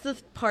that's the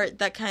part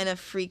that kind of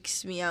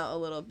freaks me out a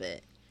little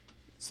bit.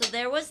 So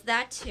there was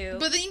that too.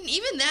 But then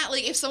even that,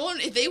 like, if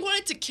they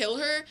wanted to kill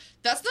her,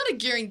 that's not a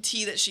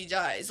guarantee that she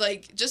dies.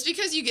 Like, just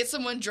because you get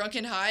someone drunk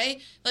and high,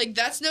 like,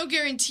 that's no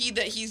guarantee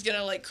that he's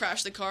gonna, like,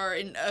 crash the car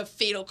in a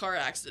fatal car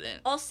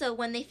accident. Also,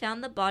 when they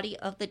found the body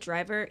of the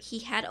driver, he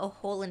had a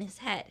hole in his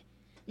head.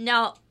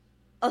 Now,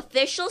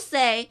 officials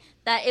say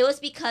that it was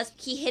because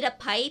he hit a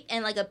pipe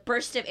and like a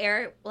burst of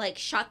air like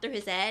shot through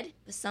his head.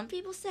 But some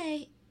people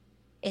say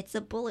it's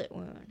a bullet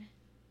wound.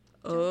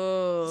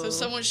 Oh, So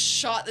someone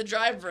shot the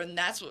driver, and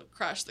that's what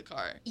crashed the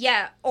car.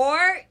 Yeah,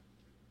 or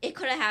it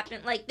could have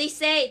happened. Like they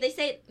say,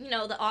 you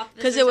know, the officers.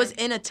 because it was are-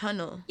 in a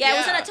tunnel. Yeah, it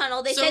was in Yeah. a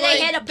tunnel. They So, say they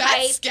like, hit a that's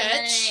pipe. sketch. And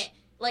then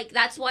like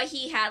that's why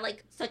he had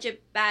like such a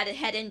bad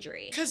head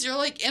injury. Because you're,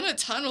 like, in a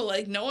tunnel,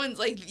 like, no one's,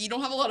 like, you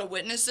don't have a lot of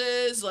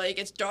witnesses, like,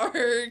 it's dark.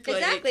 Like,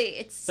 Exactly,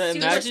 it's But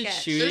super imagine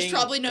sketch. shooting. There's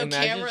probably no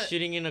imagine camera.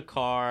 shooting in a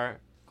car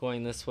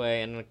going this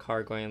way and a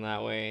car going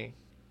that way.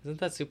 Isn't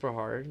that super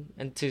hard?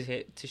 And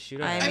to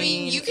shoot. I I mean,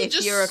 mean, you can if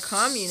just you're a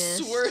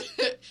communist.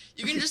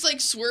 you can just like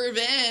swerve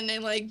in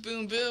and like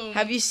boom, boom.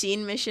 Have you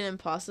seen Mission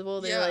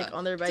Impossible? They're Yeah. like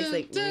on their bikes, Dun,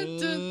 like. dun,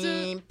 dun,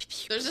 dun.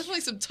 There's There's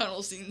definitely some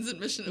tunnel scenes in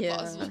Mission Yeah.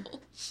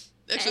 Impossible.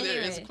 Actually,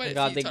 there is Anyway. quite a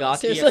God, few they tunnel got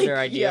scenes. the other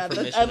idea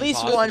for Mission at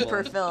least one Impossible.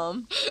 per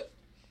film.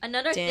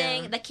 Another Damn.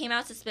 thing that came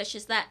out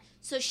suspicious that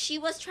so she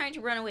was trying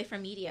to run away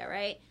from media,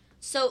 right?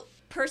 So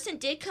person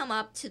did come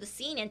up to the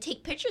scene and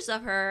take pictures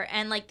of her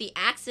and like the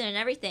accident and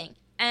everything.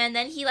 And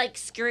then he like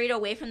scurried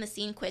away from the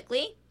scene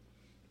quickly.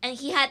 And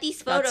he had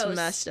these photos. That's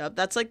messed up.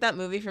 That's like that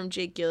movie from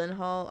Jake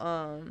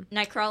Gyllenhaal.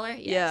 Nightcrawler?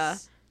 Yes. Yeah.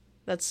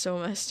 That's so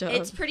messed up.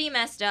 It's pretty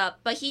messed up.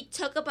 But he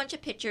took a bunch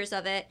of pictures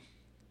of it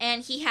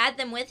and he had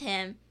them with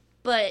him.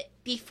 But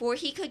before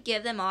he could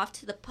give them off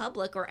to the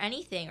public or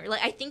anything, or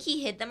like I think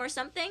he hid them or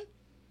something,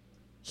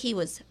 he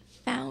was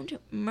found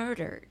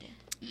murdered.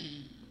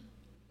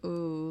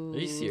 Ooh. Are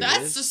you serious?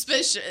 That's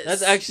suspicious.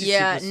 That's actually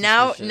Yeah. super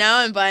Now suspicious.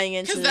 I'm buying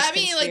into Because this that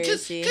means, like,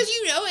 because conspiracy.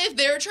 you know, if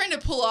they're trying to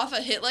pull off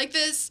a hit like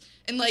this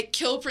and, like,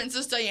 kill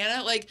Princess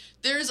Diana, like,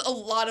 there's a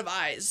lot of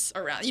eyes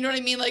around. You know what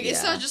I mean? Like,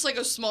 it's Yeah. not just, like,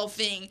 a small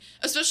thing.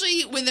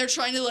 Especially when they're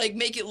trying to, like,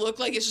 make it look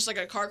like it's just, like,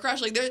 a car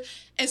crash. Like,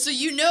 and so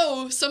you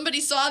know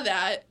somebody saw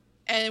that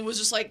and was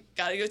just, like,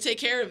 gotta go take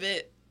care of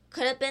it.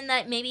 Could have been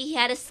that maybe he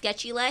had a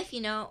sketchy life,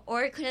 you know,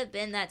 or it could have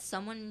been that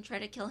someone tried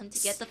to kill him to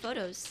get the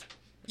photos.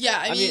 Yeah,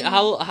 I mean,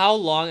 how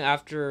long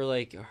after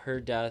like her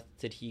death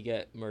did he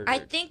get murdered? I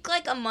think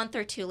like a month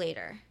or two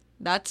later.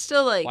 That's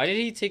still like. Why did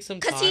he take some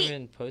 'Cause time he-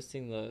 in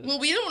posting the? Well,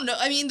 we don't know.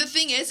 I mean, the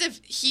thing is,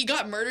 if he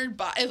got murdered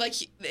by,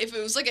 like, if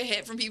it was, like, a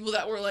hit from people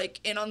that were, like,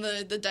 in on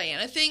the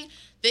Diana thing,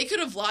 they could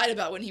have lied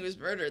about when he was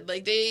murdered.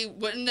 Like, they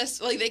wouldn't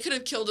necessarily, like, they could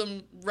have killed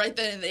him right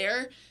then and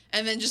there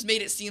and then just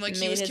made it seem like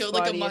he made was his killed,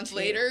 like, a body month appear-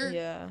 later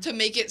Yeah. to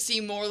make it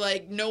seem more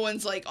like no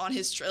one's, like, on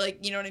his like,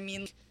 you know what I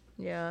mean?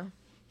 Yeah.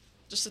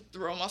 Just to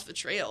throw him off the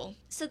trail.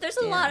 So there's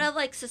a Yeah. lot of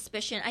like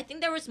suspicion. I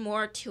think there was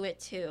more to it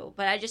too,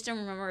 but I just don't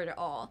remember it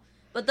all.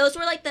 But those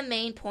were like the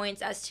main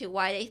points as to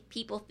why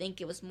people think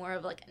it was more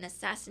of like an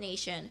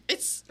assassination.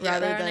 It's,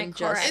 Rather Rather than than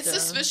car just. it's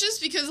suspicious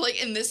because,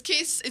 like, in this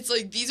case, it's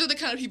like these are the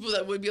kind of people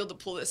that would be able to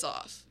pull this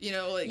off. You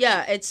know, like,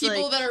 Yeah, it's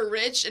people like. that are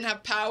rich and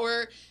have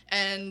power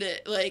and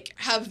like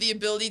have the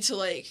ability to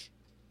like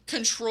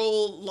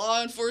control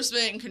law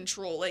enforcement and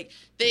control like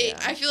they Yeah.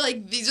 I feel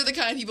like these are the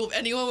kind of people, if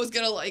anyone was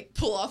gonna like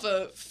pull off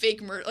a fake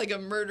murder, like a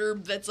murder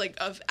that's like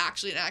of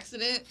actually an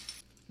accident,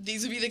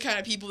 these would be the kind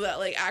of people that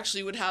like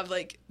actually would have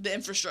like the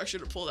infrastructure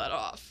to pull that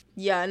off.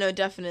 Yeah, no,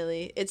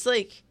 definitely. It's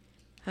like.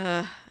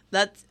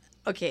 That's.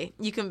 Okay,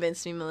 you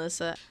convinced me,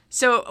 Melissa.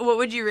 So, what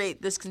would you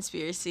rate this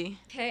conspiracy?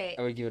 Okay,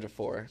 I would give it a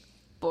 4.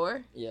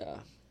 4? Yeah.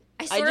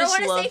 I sort of just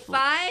want to say love-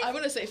 5. I'm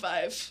gonna say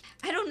 5.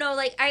 I don't know.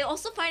 Like I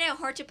also find it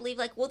hard to believe.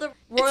 Like, will the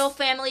royal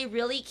family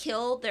really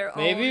kill their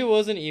Maybe it own?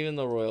 wasn't even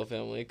the royal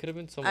family. It could have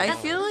been someone I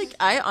else. feel like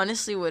I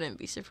honestly wouldn't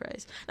be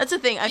surprised. That's the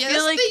thing. I yeah, feel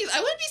that's like the thing. I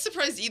wouldn't be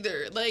surprised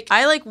either. Like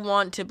I like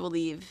want to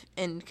believe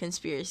in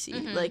conspiracy.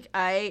 Mhm. Like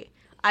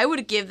I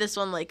would give this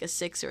one like a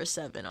 6 or a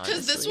 7. Honestly,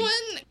 because this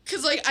one,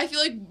 because like I feel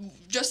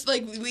like just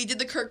like we did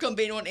the Kurt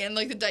Cobain one and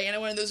like the Diana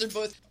one, and those are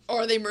both,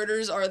 are they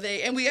murders? Are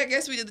they? And I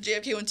guess we did the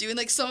JFK one too, and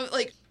like some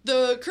like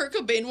the Kurt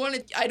Cobain one,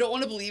 I don't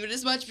want to believe it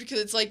as much because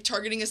it's like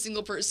targeting a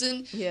single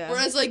person. Yeah.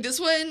 Whereas like this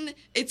one,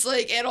 it's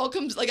like it all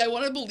comes like I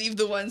want to believe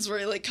the ones where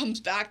it like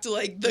comes back to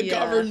like the Yeah.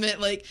 government,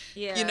 like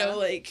Yeah. you know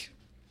like.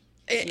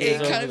 It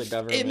It's kind over of the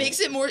government. it makes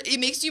it more, it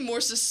makes you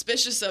more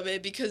suspicious of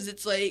it because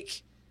it's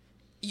like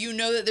you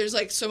know that there's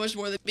like so much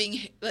more that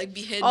being like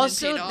be hidden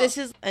also and paid this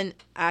off. is an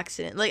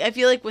accident. Like I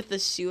feel like with the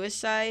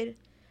suicide,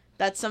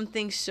 that's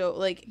something so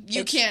like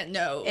You can't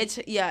know. It's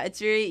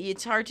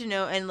it's hard to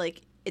know, and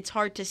like it's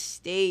hard to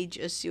stage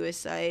a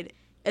suicide.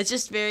 It's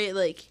just very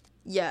like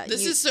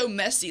This is so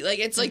messy. Like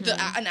it's like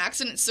Mhm. an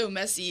accident's so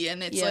messy,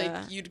 and it's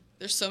Yeah. like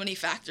there's so many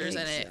factors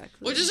in it, Exactly.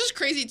 which is just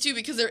crazy too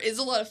because there is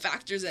a lot of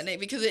factors in it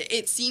because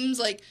it seems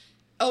like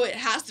oh it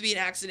has to be an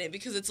accident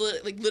because it's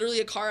like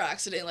literally a car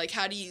accident. Like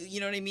how do you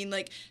know what I mean?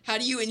 Like how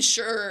do you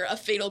insure a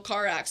fatal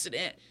car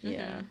accident?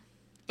 yeah.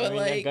 But I mean,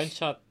 a like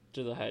gunshot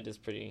to the head is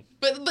pretty.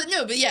 but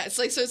yeah it's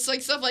like so it's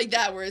like stuff like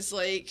that where it's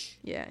like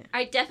Yeah.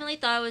 I definitely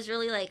thought it was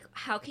really like,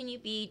 how can you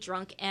be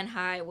drunk and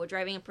high while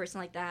driving a person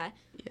like that?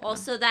 Yeah.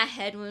 Also, that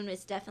head wound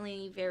is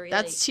definitely very.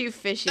 That's too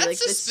fishy. That's like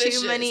there's too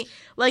suspicious. many.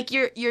 Like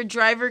your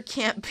driver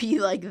can't be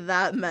like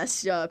that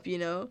messed up. You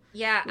know.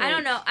 yeah, I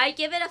don't like- know. I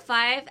give it a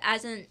 5.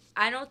 As in,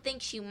 I don't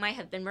think she might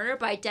have been murdered,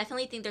 but I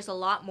definitely think there's a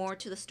lot more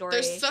to the story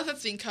there's stuff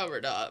that's being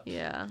covered up.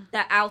 Yeah.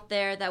 that out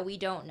there that we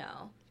don't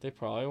know. They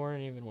probably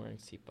weren't even wearing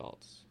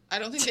seatbelts. I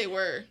don't think they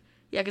were.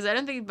 Yeah, because I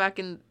don't think back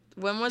in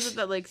when was it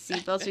that like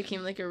seatbelts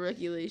became like a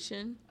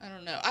regulation? I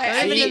don't know. I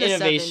I think See, in the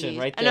innovation 70s.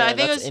 right I there. know, I think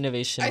it That's was-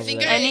 innovation. I over think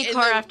there. I- Any in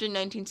car the- after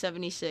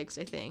 1976,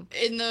 I think.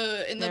 in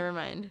the Never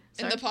mind. in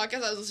Sorry. the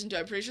podcast I was listening to,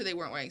 I'm pretty sure they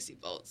weren't wearing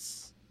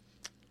seatbelts.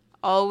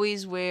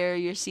 Always wear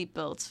your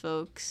seatbelts,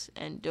 folks,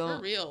 and For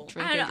don't real.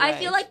 drink I don't know. and I drive.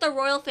 feel like the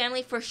royal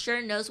family for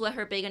sure knows what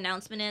her big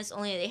announcement is,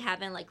 only they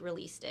haven't like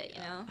released it. You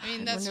know. I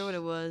mean I that's wonder what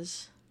it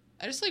was.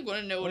 I just like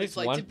want to know At what least it's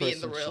like one to be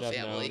in the person royal should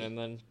have family. known, and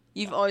then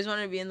You've always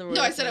wanted to be in the royal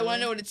No, I said I family? want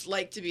to know what it's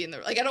like to be in the...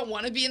 Like, I don't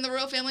want to be in the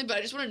royal family, but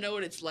I just want to know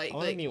what it's like. I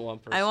want to Like, meet one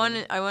person.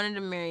 I wanted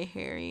to marry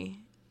Harry,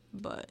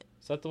 but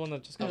Is that the one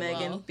that just got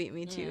Megan well. beat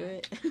me to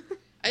it.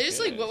 I just,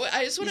 like,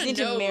 I just You want need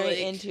to know, to marry like,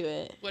 into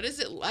it. what is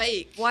it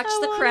like? Watch I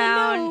The wanna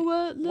Crown. know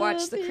what Watch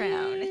love The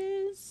Crown.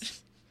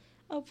 is.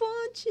 I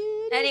want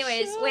you to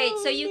Anyways, show wait,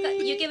 so you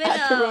me. give it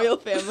At the a- royal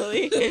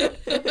family.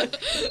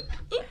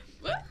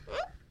 What?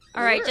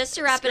 All right, just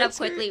to wrap it up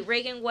Skirt, skirt. quickly,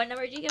 Reagan, what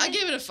number did you give I it?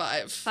 gave it a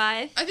 5.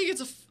 5. I think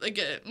it's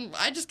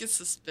I just get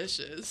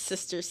suspicious.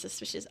 Sister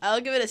suspicious.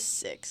 I'll give it a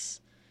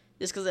 6,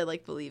 just because I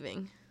like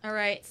believing. All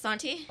right,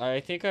 Santi. I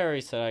think I already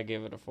said I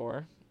gave it a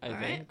 4. I All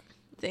right. think.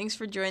 Thanks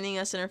for joining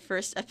us in our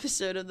first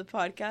episode of the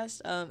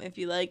podcast. If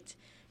you liked,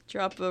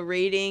 drop a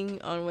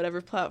rating on whatever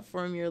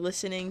platform you're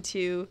listening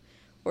to,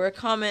 or a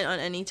comment on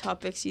any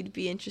topics you'd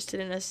be interested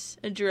in us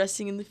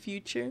addressing in the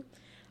future.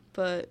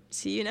 But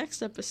see you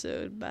next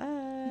episode.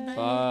 Bye.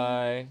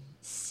 Bye.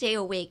 Stay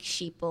awake,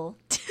 sheeple.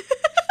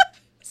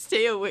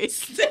 Stay awake.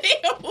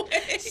 Stay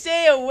away.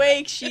 Stay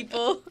awake,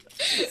 sheeple.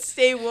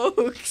 Stay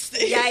woke.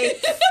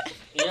 Yikes.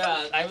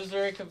 Yeah, I was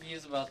very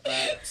confused about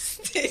that.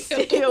 Stay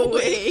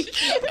awake.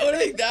 I want to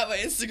make that my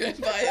Instagram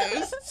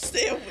bios.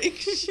 Stay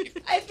awake.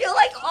 I feel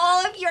like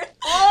all of your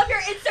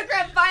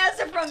Instagram bios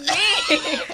are from me.